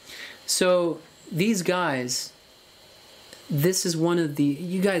 So these guys, this is one of the,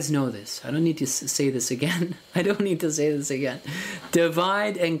 you guys know this. I don't need to say this again.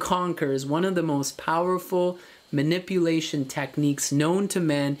 Divide and conquer is one of the most powerful manipulation techniques known to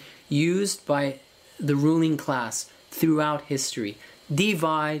man, used by the ruling class throughout history.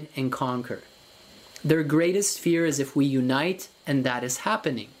 Divide and conquer. Their greatest fear is if we unite, and that is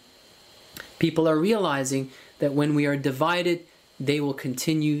happening. People are realizing that when we are divided, they will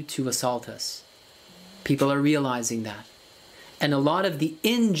continue to assault us. People are realizing that. And a lot of the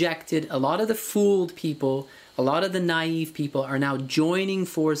injected, a lot of the fooled people, a lot of the naive people are now joining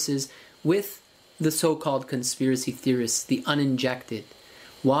forces with the so-called conspiracy theorists, the uninjected.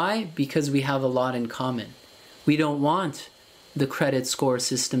 Why? Because we have a lot in common. We don't want the credit score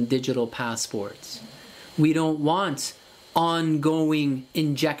system digital passports. We don't want ongoing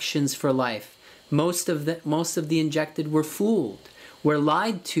injections for life. Most of the injected were fooled, were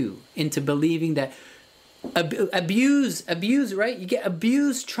lied to into believing that abuse, right? You get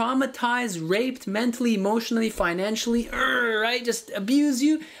abused, traumatized, raped mentally, emotionally, financially, right? Just abuse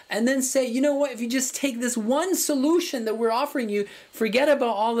you and then say, you know what, if you just take this one solution that we're offering you, forget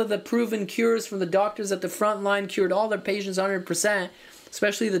about all of the proven cures from the doctors at the front line, cured all their patients 100%,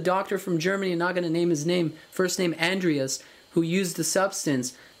 especially the doctor from Germany, I'm not going to name his name, first name Andreas, who used a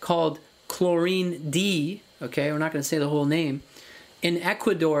substance called chlorine D, okay, we're not going to say the whole name, in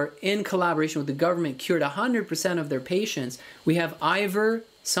Ecuador, in collaboration with the government, cured 100% of their patients. We have Ivor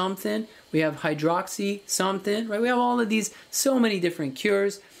something, we have hydroxy something, right? We have all of these, so many different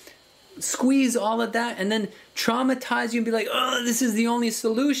cures. Squeeze all of that and then traumatize you and be like, oh, this is the only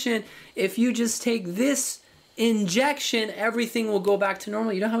solution. If you just take this injection, everything will go back to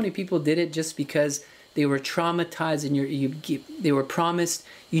normal. You know how many people did it just because they were traumatized and they were promised,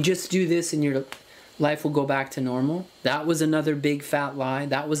 you just do this and your life will go back to normal? That was another big fat lie.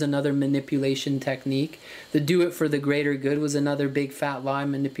 That was another manipulation technique. The do it for the greater good was another big fat lie,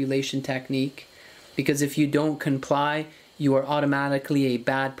 manipulation technique. Because if you don't comply, you are automatically a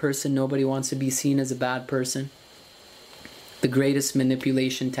bad person. Nobody wants to be seen as a bad person. The greatest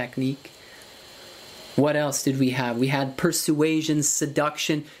manipulation technique. What else did we have? We had persuasion,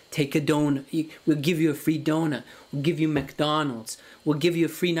 seduction. Take a donut. We'll give you a free donut. We'll give you McDonald's. We'll give you a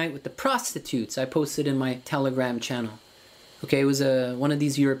free night with the prostitutes. I posted in my Telegram channel. Okay, it was one of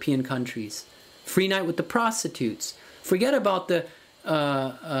these European countries. Free night with the prostitutes. Forget about the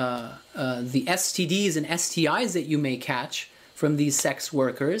STDs and STIs that you may catch from these sex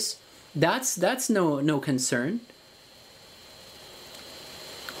workers. That's no concern.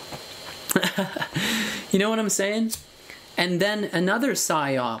 You know what I'm saying? And then another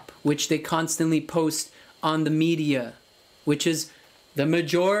psyop, which they constantly post on the media, which is the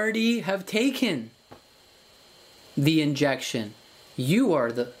majority have taken the injection. You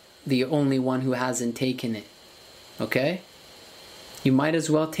are the only one who hasn't taken it. Okay? You might as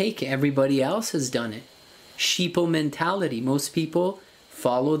well take it. Everybody else has done it. Sheeple mentality. Most people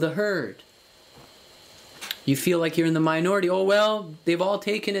follow the herd. You feel like you're in the minority. Oh well, they've all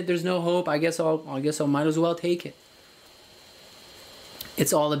taken it. There's no hope. I guess I might as well take it.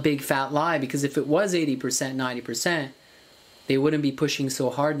 It's all a big fat lie, because if it was 80%, 90%, they wouldn't be pushing so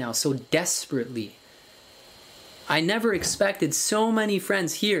hard now, so desperately. I never expected so many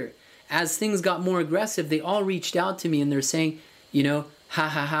friends here. As things got more aggressive, they all reached out to me and they're saying,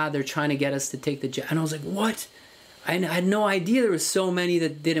 they're trying to get us to take the jab. And I was like, what? I had no idea there were so many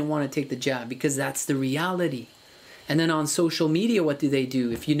that didn't want to take the jab, because that's the reality. And then on social media, what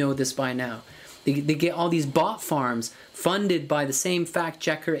do? If you know this by now? They get all these bot farms funded by the same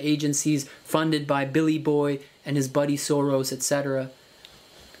fact-checker agencies, funded by Billy Boy and his buddy Soros, etc.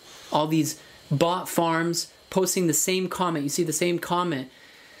 All these bot farms posting the same comment. You see the same comment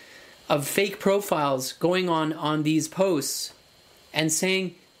of fake profiles going on these posts and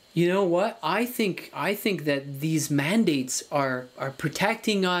saying, you know what? I think that these mandates are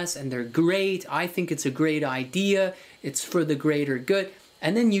protecting us and they're great. I think it's a great idea. It's for the greater good.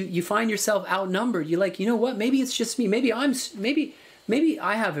 And then you find yourself outnumbered. You're like, you know what? Maybe it's just me. Maybe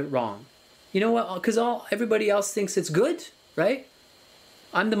I have it wrong. You know what? Because everybody else thinks it's good, right?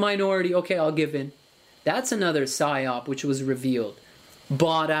 I'm the minority. Okay, I'll give in. That's another psyop which was revealed.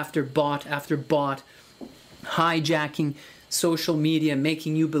 Bot after bot after bot. hijacking social media,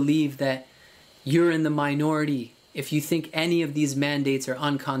 making you believe that you're in the minority if you think any of these mandates are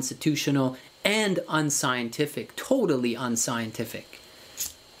unconstitutional and unscientific, totally unscientific.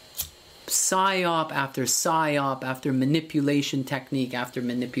 Psyop after psyop after manipulation technique after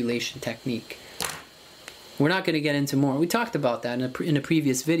manipulation technique. We're not going to get into more. We talked about that in a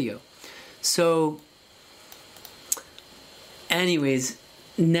previous video. So, anyways,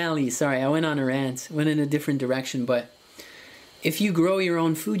 Nelly, sorry, I went on a rant, went in a different direction, but if you grow your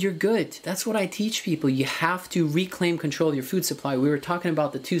own food, you're good. That's what I teach people. You have to reclaim control of your food supply. We were talking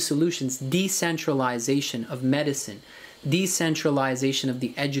about the two solutions: decentralization of medicine, decentralization of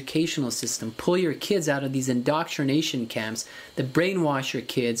the educational system. Pull your kids out of these indoctrination camps that brainwash your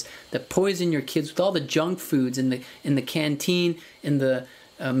kids, that poison your kids with all the junk foods in the canteen, in the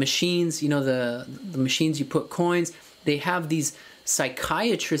machines, you know, the machines you put coins. They have these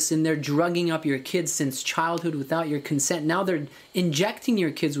psychiatrists in there drugging up your kids since childhood without your consent. Now they're injecting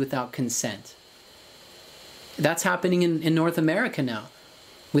your kids without consent. That's happening in North America now.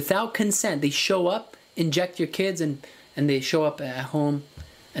 Without consent, they show up, inject your kids, and they show up at home,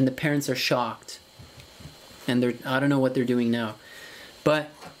 and the parents are shocked. And I don't know what they're doing now.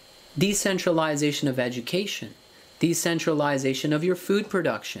 But decentralization of education, decentralization of your food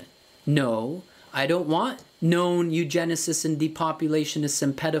production. No, I don't want known eugenicists and depopulationists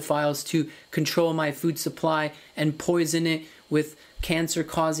and pedophiles to control my food supply and poison it with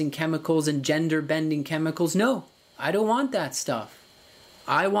cancer-causing chemicals and gender-bending chemicals. No, I don't want that stuff.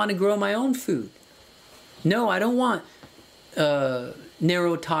 I want to grow my own food. No, I don't want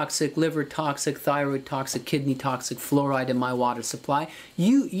neurotoxic, liver toxic, thyroid toxic, kidney toxic fluoride in my water supply.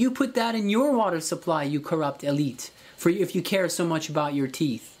 You put that in your water supply, you corrupt elite, if you care so much about your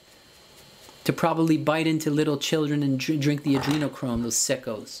teeth. To probably bite into little children and drink the adrenochrome, those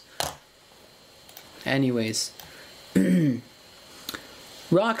sickos. Anyways.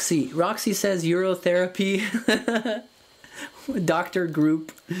 Roxy says urotherapy. Doctor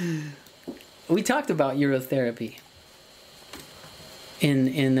group. We talked about urotherapy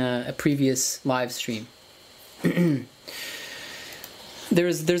in a previous live stream.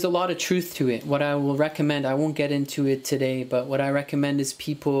 There's a lot of truth to it. What I will recommend, I won't get into it today, but what I recommend is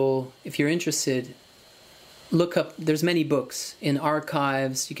people, if you're interested, look up, there's many books in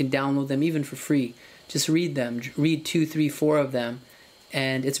archives, you can download them even for free. Just read them, read 2, 3, 4 of them,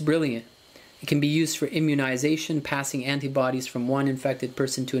 and it's brilliant. It can be used for immunization, passing antibodies from one infected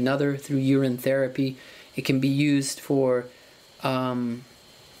person to another through urine therapy. It can be used for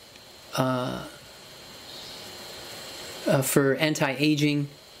anti-aging.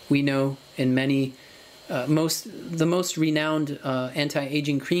 We know in many, the most renowned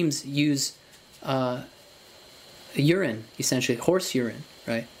anti-aging creams use urine, essentially horse urine,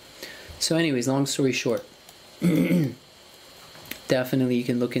 right? So anyways, long story short, definitely you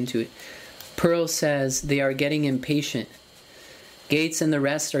can look into it. Pearl says they are getting impatient. Gates and the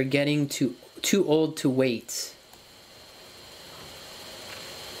rest are getting too old to wait.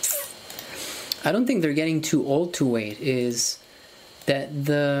 I don't think they're getting too old to wait. Is that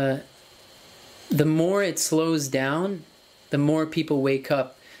the more it slows down, the more people wake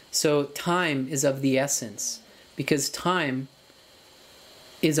up. So time is of the essence, because time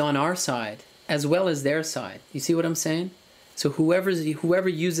is on our side as well as their side. You see what I'm saying? So whoever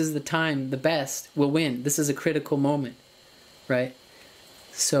uses the time the best will win. This is a critical moment, right?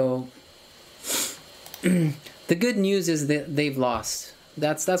 So the good news is that they've lost.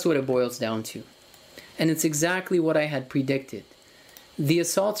 That's what it boils down to. And it's exactly what I had predicted. The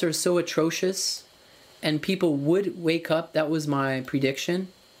assaults are so atrocious, and people would wake up. That was my prediction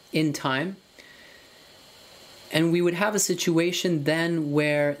in time. And we would have a situation then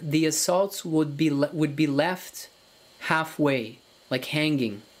where the assaults would be left halfway, like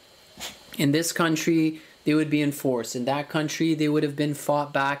hanging. In this country, they would be enforced. In that country, they would have been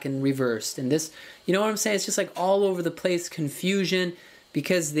fought back and reversed. And this, you know what I'm saying? It's just like all over the place, confusion,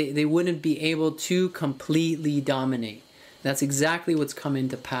 because they wouldn't be able to completely dominate. That's exactly what's coming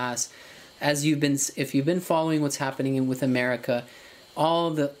to pass. If you've been following what's happening with America, all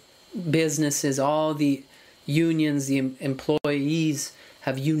the businesses, all the unions, the employees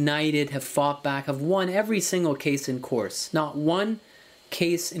have united, have fought back, have won every single case in court. Not one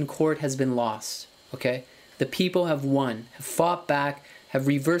case in court has been lost, okay? The people have won, have fought back, have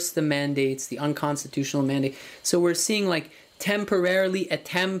reversed the mandates, the unconstitutional mandate. So we're seeing like temporarily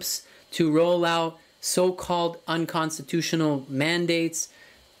attempts to roll out so-called unconstitutional mandates,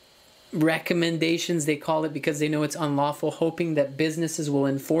 recommendations, they call it, because they know it's unlawful, hoping that businesses will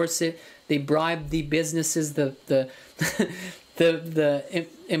enforce it. They bribe the businesses, the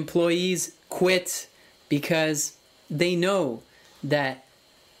employees quit, because they know that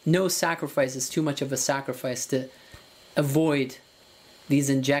no sacrifice is too much of a sacrifice to avoid these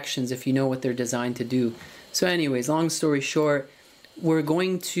injections if you know what they're designed to do. So anyways, long story short, we're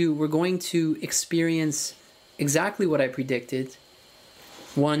going to experience exactly what I predicted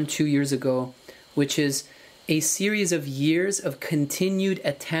 1-2 years ago, which is a series of years of continued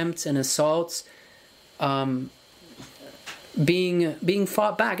attempts and assaults being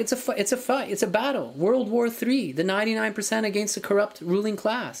fought back. It's a fight. It's a battle. World War III, the 99% against the corrupt ruling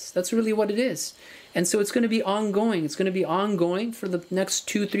class. That's really what it is. And so it's going to be ongoing. It's going to be ongoing for the next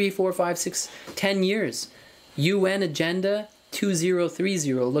 2, 3, 4, 5, 6, 10 years. UN Agenda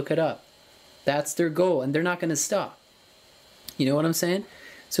 2030. Look it up. That's their goal, and they're not going to stop. You know what I'm saying?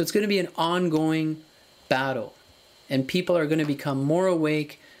 So it's going to be an ongoing battle, and people are going to become more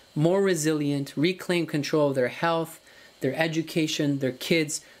awake, more resilient, reclaim control of their health, their education, their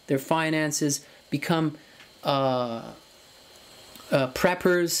kids, their finances, become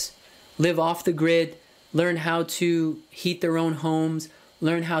preppers, live off the grid, learn how to heat their own homes,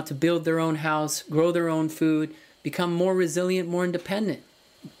 learn how to build their own house, grow their own food, become more resilient, more independent.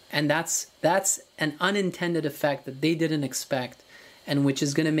 And that's an unintended effect that they didn't expect, and which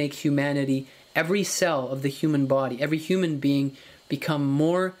is going to make humanity, every cell of the human body, every human being, become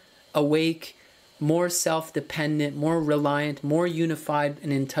more awake, more self-dependent, more reliant, more unified,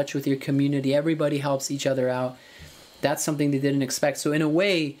 and in touch with your community. Everybody helps each other out. That's something they didn't expect. So in a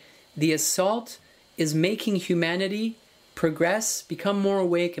way, the assault is making humanity progress, become more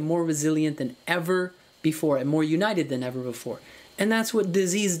awake and more resilient than ever before, and more united than ever before. And that's what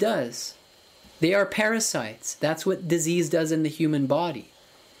disease does. They are parasites. That's what disease does in the human body.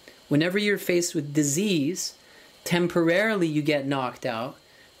 Whenever you're faced with disease, temporarily you get knocked out,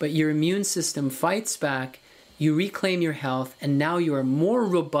 but your immune system fights back, you reclaim your health, and now you are more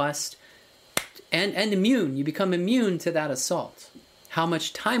robust and immune. You become immune to that assault. How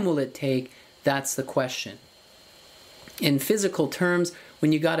much time will it take? That's the question. In physical terms,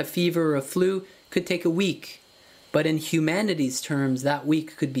 when you got a fever or a flu, it could take a week. But in humanity's terms, that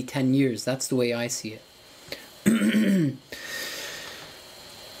week could be 10 years. That's the way I see it.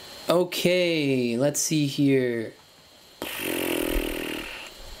 Okay, let's see here.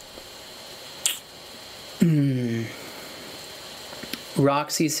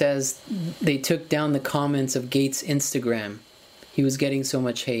 Roxy says they took down the comments of Gates' Instagram. He was getting so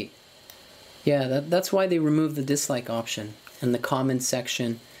much hate. Yeah, that's why they removed the dislike option in the comment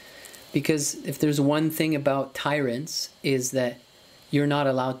section. Because if there's one thing about tyrants, is that you're not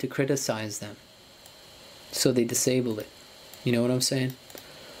allowed to criticize them. So they disable it. You know what I'm saying?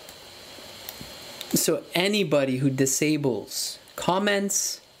 So anybody who disables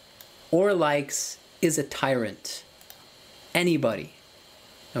comments or likes is a tyrant. Anybody.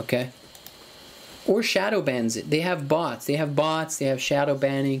 Okay? Or shadow bans it. They have bots. They have shadow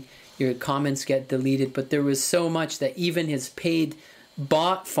banning. Your comments get deleted. But there was so much that even his paid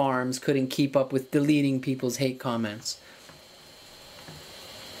bot farms couldn't keep up with deleting people's hate comments.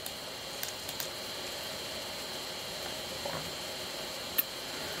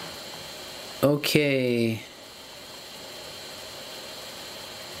 Okay.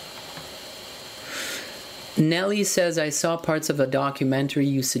 Nelly says, I saw parts of a documentary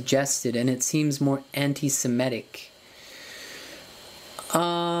you suggested and it seems more anti-Semitic.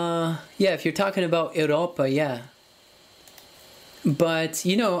 Yeah, if you're talking about Europa, yeah. But,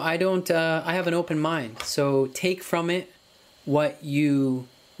 you know, I have an open mind. So take from it what you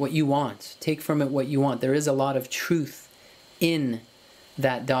want. Take from it what you want. There is a lot of truth in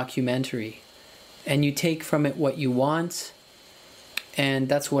that documentary. And you take from it what you want. And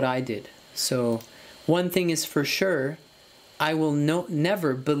that's what I did. So one thing is for sure, I will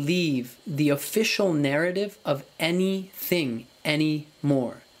never believe the official narrative of anything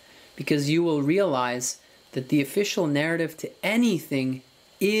anymore. Because you will realize that the official narrative to anything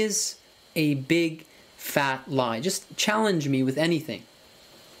is a big fat lie. Just challenge me with anything.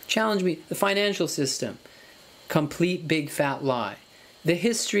 Challenge me. The financial system, complete big fat lie. The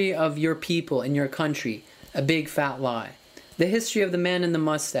history of your people and your country, a big fat lie. The history of the man in the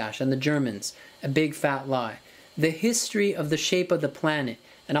mustache and the Germans, a big fat lie. The history of the shape of the planet.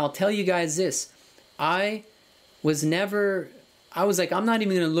 And I'll tell you guys this, I was like, I'm not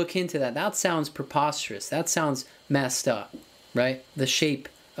even going to look into that. That sounds preposterous. That sounds messed up, right? The shape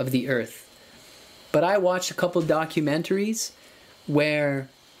of the earth. But I watched a couple documentaries where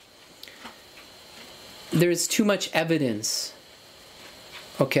there's too much evidence,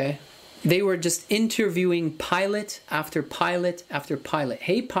 okay? They were just interviewing pilot after pilot after pilot.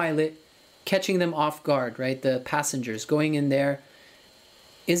 Hey, pilot, catching them off guard, right? The passengers going in there.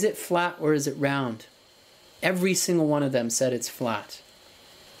 Is it flat or is it round? Every single one of them said it's flat.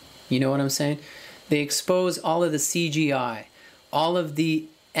 You know what I'm saying? They expose all of the CGI, all of the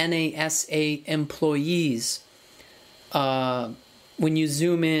NASA employees. When you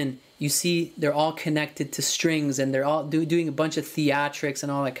zoom in, you see they're all connected to strings, and they're all doing a bunch of theatrics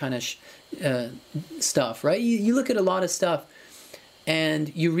and all that kind of stuff, right? You look at a lot of stuff,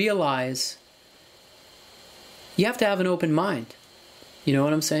 and you realize you have to have an open mind. You know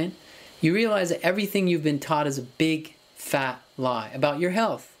what I'm saying? You realize that everything you've been taught is a big, fat lie about your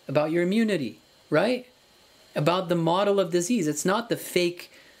health, about your immunity, right? About the model of disease. It's not the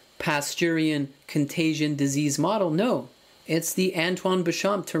fake Pasteurian contagion disease model. No, it's the Antoine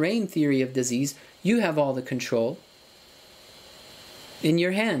Béchamp terrain theory of disease. You have all the control in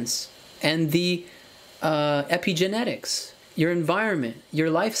your hands. And the epigenetics, your environment, your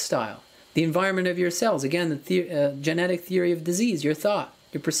lifestyle, the environment of your cells. Again, the genetic theory of disease, your thought,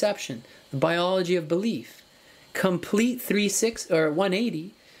 your perception, the biology of belief. Complete 360 or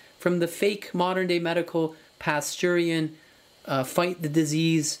 180 from the fake modern-day medical Pasteurian fight the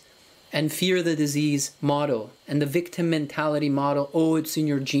disease and fear the disease model, and the victim mentality model. Oh, it's in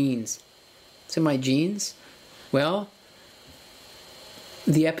your genes. It's in my genes? Well,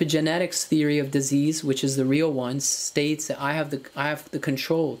 the epigenetics theory of disease, which is the real one, states that I have the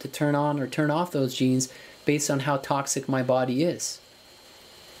control to turn on or turn off those genes based on how toxic my body is.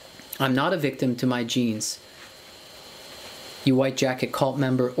 I'm not a victim to my genes. You white jacket cult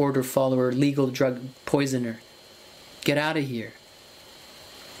member, order follower, legal drug poisoner. Get out of here.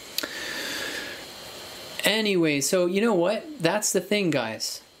 Anyway, so you know what? That's the thing,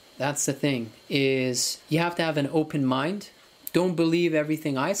 guys. That's the thing, is you have to have an open mind. Don't believe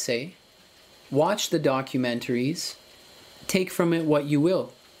everything I say. Watch the documentaries. Take from it what you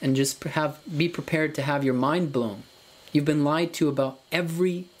will. And just be prepared to have your mind blown. You've been lied to about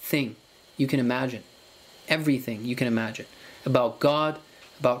everything you can imagine. Everything you can imagine. About God,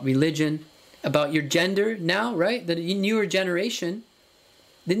 about religion, about your gender now, right? The newer generation,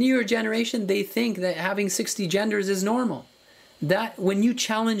 they think that having 60 genders is normal. That when you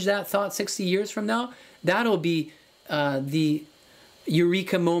challenge that thought 60 years from now, that'll be the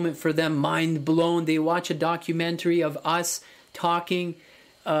eureka moment for them, mind blown. They watch a documentary of us talking,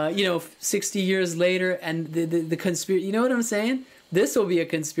 60 years later, and the conspiracy. You know what I'm saying? This will be a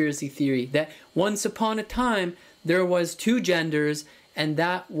conspiracy theory that once upon a time there was 2 genders, and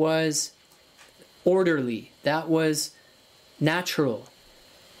that was orderly. That was natural.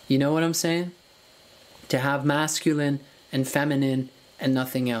 You know what I'm saying? To have masculine and feminine and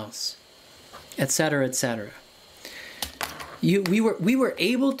nothing else, etc., etc. We were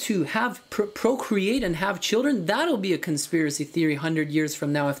able to have procreate and have children. That'll be a conspiracy theory 100 years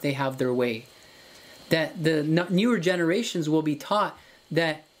from now if they have their way. That the newer generations will be taught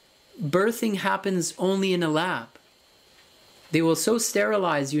that birthing happens only in a lab. They will so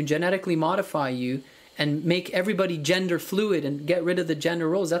sterilize you and genetically modify you and make everybody gender fluid and get rid of the gender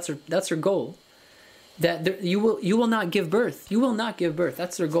roles. That's their goal. That you will not give birth. You will not give birth.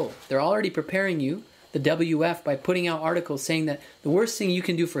 That's their goal. They're already preparing you, the WF, by putting out articles saying that the worst thing you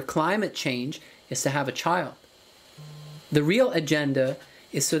can do for climate change is to have a child. The real agenda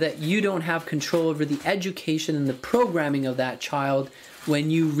is so that you don't have control over the education and the programming of that child when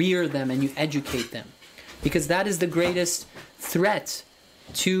you rear them and you educate them. Because that is the greatest threat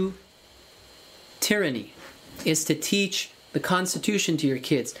to tyranny, is to teach the Constitution to your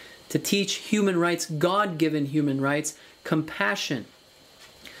kids, to teach human rights, God-given human rights, compassion,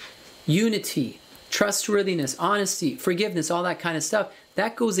 unity, trustworthiness, honesty, forgiveness, all that kind of stuff.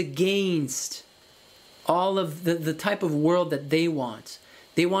 That goes against all of the type of world that they want.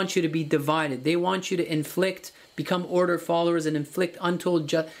 They want you to be divided. They want you to become order followers and inflict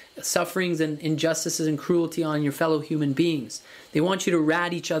untold sufferings and injustices and cruelty on your fellow human beings. They want you to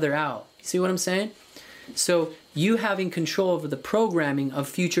rat each other out. You see what I'm saying? So you having control over the programming of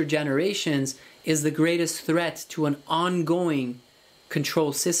future generations is the greatest threat to an ongoing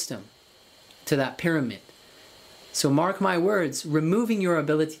control system, to that pyramid. So mark my words, removing your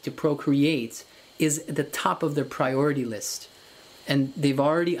ability to procreate is at the top of their priority list. And they've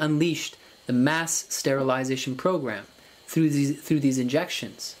already unleashed the mass sterilization program through these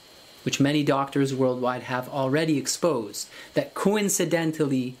injections, which many doctors worldwide have already exposed, that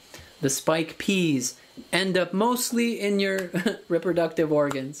coincidentally the spike peas end up mostly in your reproductive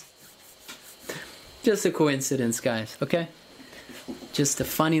organs. Just a coincidence, guys, okay? Just a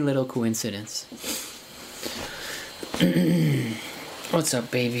funny little coincidence. What's up,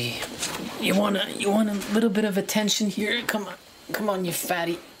 baby? You want a little bit of attention here? Come on, you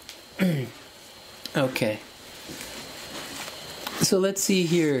fatty. Okay. So let's see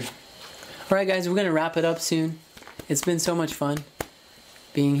here. Alright guys, we're going to wrap it up soon. It's been so much fun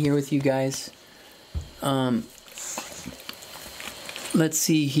being here with you guys. Let's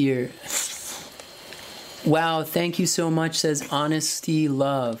see here. Wow, thank you so much, says Honesty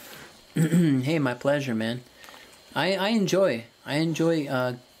Love. Hey, my pleasure, man. I enjoy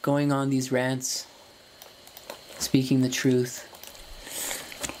going on these rants, speaking the truth,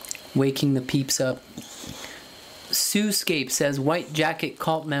 waking the peeps up. Suescape says, White Jacket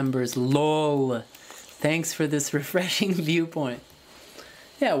cult members, lol. Thanks for this refreshing viewpoint.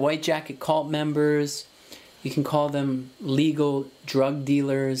 Yeah, White Jacket cult members. You can call them legal drug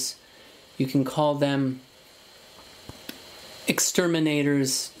dealers. You can call them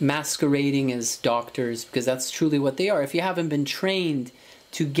exterminators masquerading as doctors, because that's truly what they are. If you haven't been trained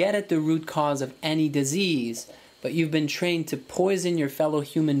to get at the root cause of any disease, but you've been trained to poison your fellow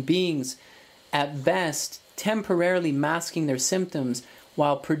human beings, at best temporarily masking their symptoms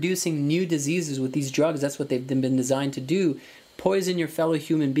while producing new diseases with these drugs, that's what they've been designed to do, poison your fellow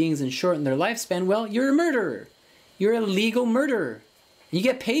human beings and shorten their lifespan, well, you're a murderer. You're a legal murderer. You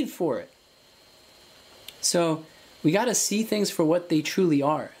get paid for it. So we got to see things for what they truly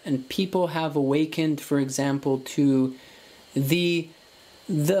are. And people have awakened, for example, to the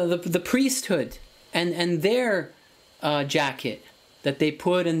priesthood and their jacket that they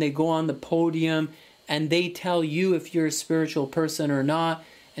put, and they go on the podium and they tell you if you're a spiritual person or not.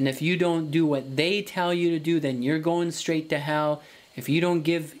 And if you don't do what they tell you to do, then you're going straight to hell. If you don't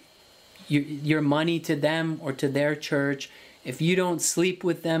give your money to them or to their church, if you don't sleep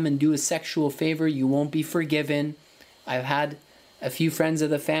with them and do a sexual favor, you won't be forgiven. I've had a few friends of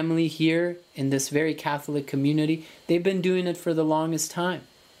the family here in this very Catholic community. They've been doing it for the longest time.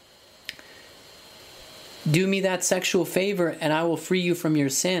 Do me that sexual favor and I will free you from your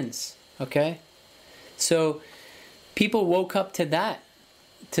sins. Okay? So people woke up to that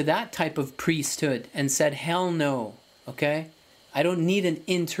type of priesthood and said, hell no. Okay? I don't need an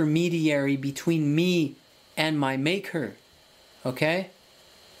intermediary between me and my maker. Okay?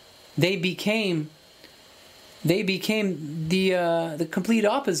 They became the complete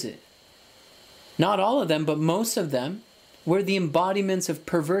opposite. Not all of them, but most of them were the embodiments of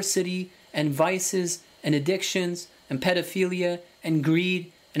perversity and vices and addictions and pedophilia and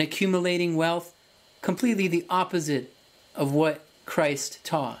greed and accumulating wealth. Completely the opposite of what Christ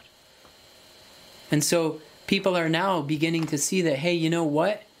taught. And so people are now beginning to see that, hey, you know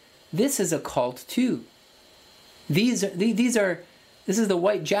what? This is a cult too. This is the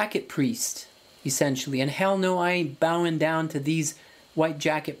white jacket priest, essentially. And hell no, I ain't bowing down to these white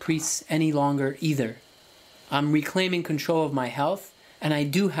jacket priests any longer either. I'm reclaiming control of my health, and I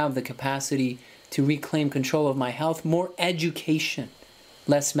do have the capacity to reclaim control of my health. More education,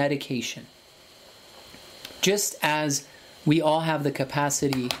 less medication. Just as we all have the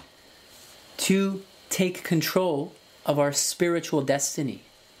capacity to take control of our spiritual destiny.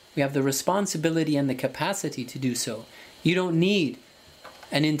 We have the responsibility and the capacity to do so. You don't need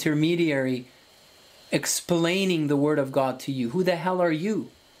an intermediary explaining the Word of God to you. Who the hell are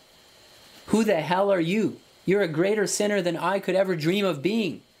you? Who the hell are you? You're a greater sinner than I could ever dream of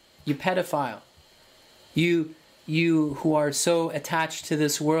being. You pedophile. You who are so attached to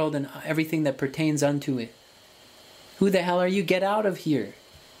this world and everything that pertains unto it. Who the hell are you? Get out of here.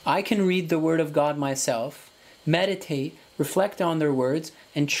 I can read the Word of God myself, meditate, reflect on their words,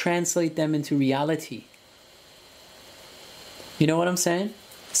 and translate them into reality. You know what I'm saying?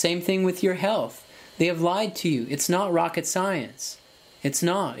 Same thing with your health. They have lied to you. It's not rocket science. It's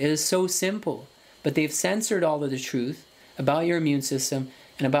not. It is so simple. But they've censored all of the truth about your immune system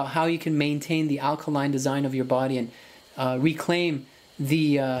and about how you can maintain the alkaline design of your body and reclaim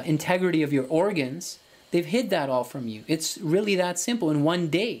the integrity of your organs. They've hid that all from you. It's really that simple. In one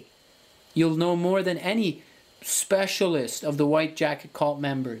day, you'll know more than any specialist of the white jacket cult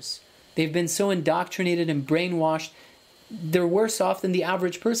members. They've been so indoctrinated and brainwashed, they're worse off than the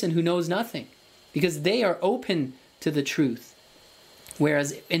average person who knows nothing, because they are open to the truth.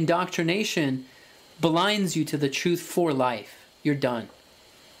 Whereas indoctrination blinds you to the truth for life. You're done.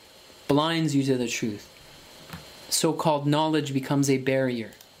 Blinds you to the truth. So-called knowledge becomes a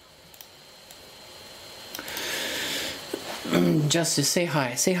barrier. Justice, say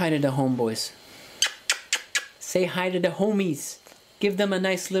hi. Say hi to the homeboys. Say hi to the homies. Give them a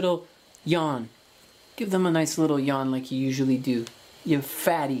nice little yawn. Give them a nice little yawn like you usually do. You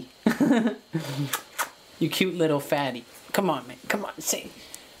fatty. You cute little fatty. Come on, man. Come on.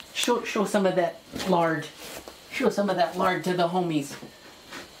 Show some of that lard. Show some of that lard to the homies.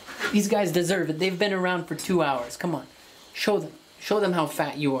 These guys deserve it. They've been around for 2 hours. Come on. Show them. Show them how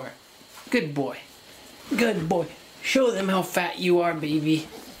fat you are. Good boy. Good boy. Show them how fat you are, baby.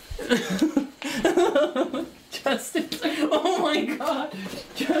 Justin. Oh my God.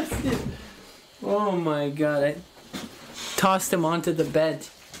 Justin. Oh my God. I tossed him onto the bed.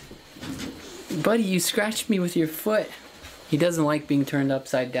 Buddy, you scratched me with your foot. He doesn't like being turned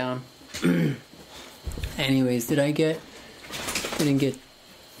upside down. Anyways, didn't get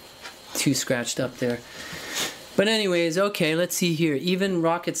too scratched up there. But anyways, okay, let's see here. Even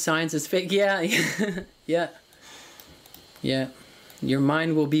rocket science is fake. Yeah. Yeah. Yeah. Your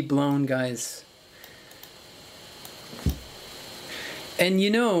mind will be blown, guys. And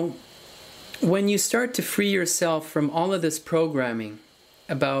you know, when you start to free yourself from all of this programming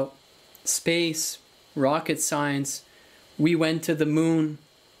about space, rocket science, we went to the moon,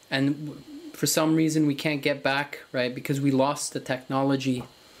 and for some reason we can't get back, right? Because we lost the technology.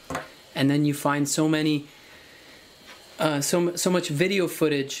 And then you find so many, so much video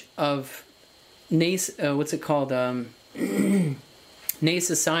footage of NASA, what's it called?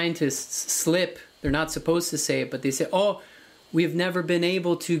 NASA scientists slip. They're not supposed to say it, but they say, oh, we've never been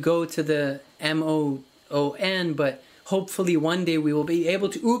able to go to the MOON, but hopefully one day we will be able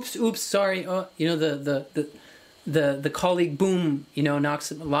to. Oops, sorry. Oh, you know, the colleague boom, you know,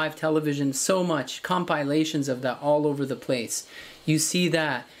 knocks live television so much. Compilations of that all over the place. You see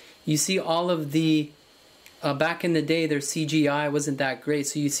that. You see all of the, back in the day, their CGI wasn't that great.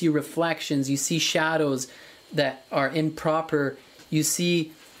 So you see reflections, you see shadows that are improper. You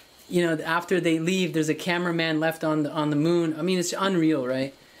see, you know, after they leave, there's a cameraman left on the moon. I mean, it's unreal,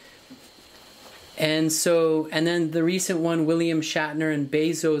 right? And so, and then the recent one, William Shatner and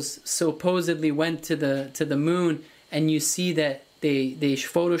Bezos supposedly went to the moon, and you see that they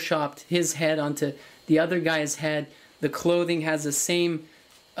photoshopped his head onto the other guy's head. The clothing has the same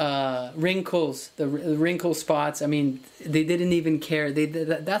wrinkles, the wrinkle spots. I mean, they didn't even care.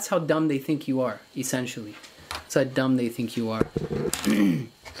 That's how dumb they think you are, essentially. That's how dumb they think you are.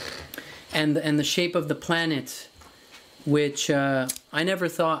 And the shape of the planet, which I never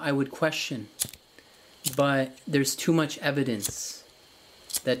thought I would question, but there's too much evidence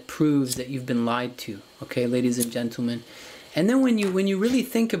that proves that you've been lied to. Okay, ladies and gentlemen. And then when you really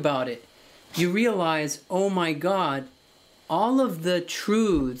think about it, you realize, oh my God, all of the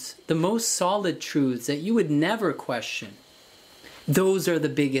truths, the most solid truths that you would never question, those are the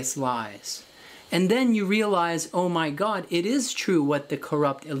biggest lies. And then you realize, oh my God, it is true what the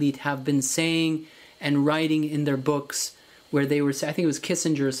corrupt elite have been saying and writing in their books, where they were, I think it was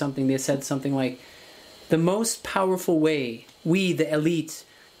Kissinger or something, they said something like, the most powerful way we, the elite,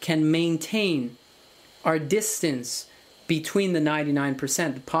 can maintain our distance between the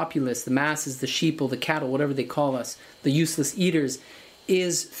 99%, the populace, the masses, the sheeple, the cattle, whatever they call us, the useless eaters,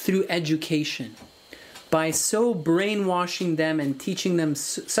 is through education. By so brainwashing them and teaching them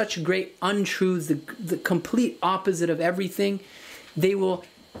such great untruths, the complete opposite of everything, they will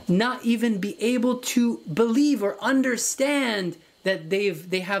not even be able to believe or understand that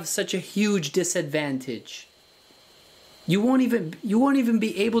they have such a huge disadvantage. You won't even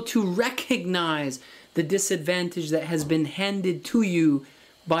be able to recognize the disadvantage that has been handed to you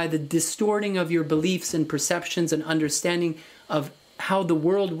by the distorting of your beliefs and perceptions and understanding of how the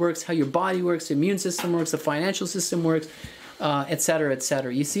world works, how your body works, the immune system works, the financial system works, etc.,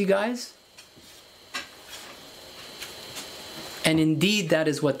 etc. You see, guys? And indeed, that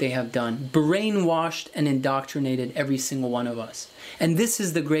is what they have done. Brainwashed and indoctrinated every single one of us. And this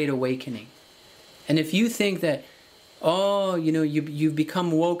is the Great Awakening. And if you think that, oh, you know, you've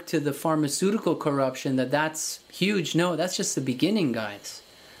become woke to the pharmaceutical corruption, that's huge. No, that's just the beginning, guys.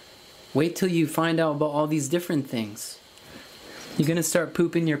 Wait till you find out about all these different things. You're going to start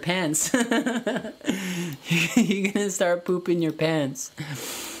pooping your pants. You're going to start pooping your pants.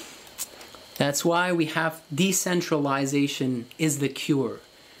 That's why we have decentralization is the cure.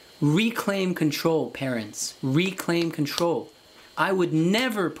 Reclaim control, parents. Reclaim control. I would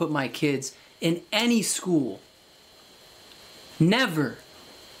never put my kids in any school. Never.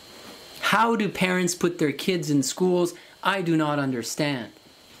 How do parents put their kids in schools? I do not understand.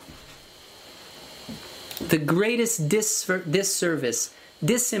 The greatest disservice,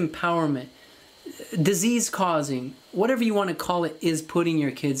 disempowerment, disease causing, whatever you want to call it, is putting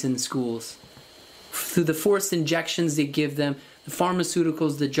your kids in schools. Through the forced injections they give them, the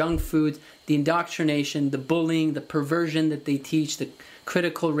pharmaceuticals, the junk foods, the indoctrination, the bullying, the perversion that they teach, the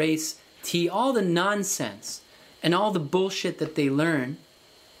critical race tea, all the nonsense and all the bullshit that they learn.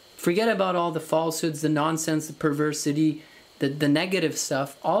 Forget about all the falsehoods, the nonsense, the perversity, the negative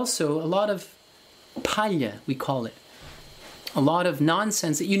stuff. Also, a lot of palya, we call it. A lot of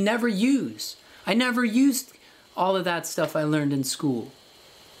nonsense that you never use. I never used all of that stuff I learned in school.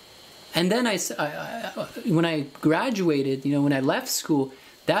 And then when I graduated, you know, when I left school,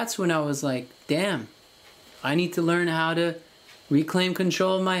 that's when I was like, damn, I need to learn how to reclaim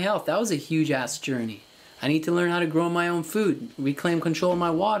control of my health. That was a huge ass journey. I need to learn how to grow my own food, reclaim control of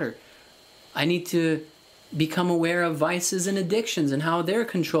my water. I need to become aware of vices and addictions and how they're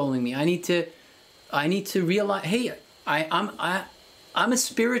controlling me. I need to realize, hey, I'm a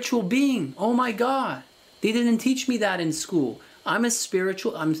spiritual being. Oh my God. They didn't teach me that in school.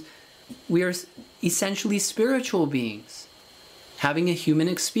 We are essentially spiritual beings having a human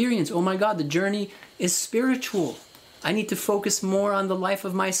experience. Oh my God, the journey is spiritual. I need to focus more on the life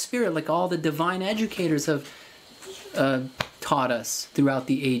of my spirit, like all the divine educators have taught us throughout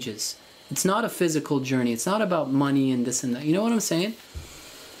the ages. It's not a physical journey. It's not about money and this and that. You know what I'm saying?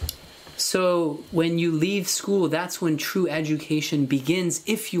 So when you leave school, that's when true education begins,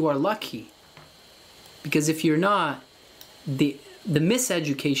 if you are lucky. Because if you're not, the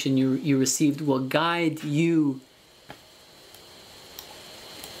miseducation you received will guide your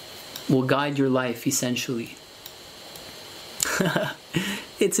life, essentially.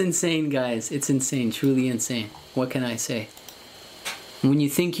 It's insane, guys. It's insane. Truly insane. What can I say? When you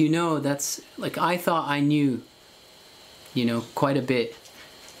think you know, that's like, I thought I knew, quite a bit.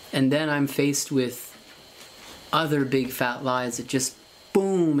 And then I'm faced with other big fat lies that just,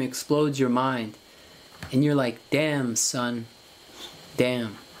 boom, explodes your mind. And you're like, damn, son.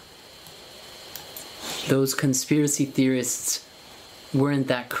 Damn. Those conspiracy theorists weren't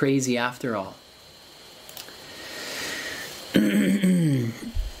that crazy after all.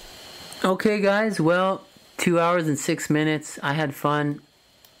 Okay, guys. Well, 2 hours and 6 minutes. I had fun.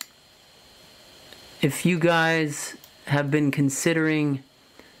 If you guys have been considering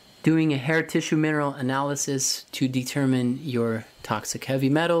doing a hair tissue mineral analysis to determine your toxic heavy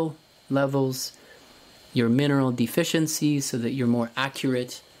metal levels, your mineral deficiency, so that you're more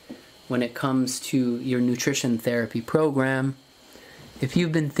accurate when it comes to your nutrition therapy program, if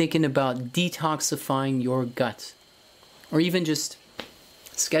you've been thinking about detoxifying your gut, or even just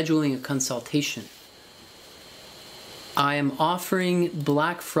scheduling a consultation, I am offering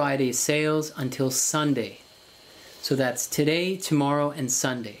Black Friday sales until Sunday. So that's today, tomorrow, and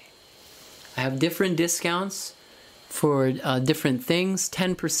Sunday. I have different discounts for different things.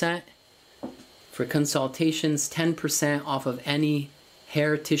 10% for consultations, 10% off of any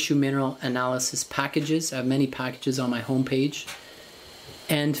hair tissue mineral analysis packages. I have many packages on my homepage.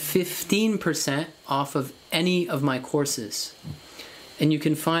 And 15% off of any of my courses. And you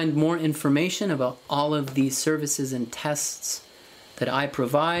can find more information about all of these services and tests that I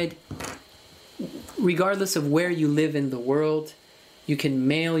provide. Regardless of where you live in the world, you can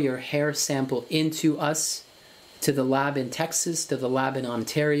mail your hair sample into us, to the lab in Texas, to the lab in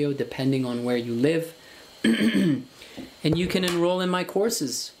Ontario, depending on where you live. And you can enroll in my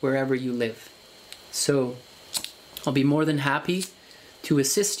courses wherever you live. So I'll be more than happy to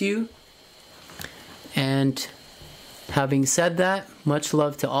assist you. And having said that, much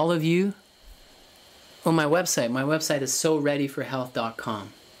love to all of you. Oh, my website is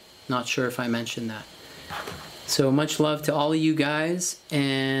soreadyforhealth.com. Not sure if I mentioned that. So much love to all of you guys,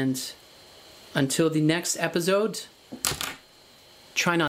 and until the next episode, try not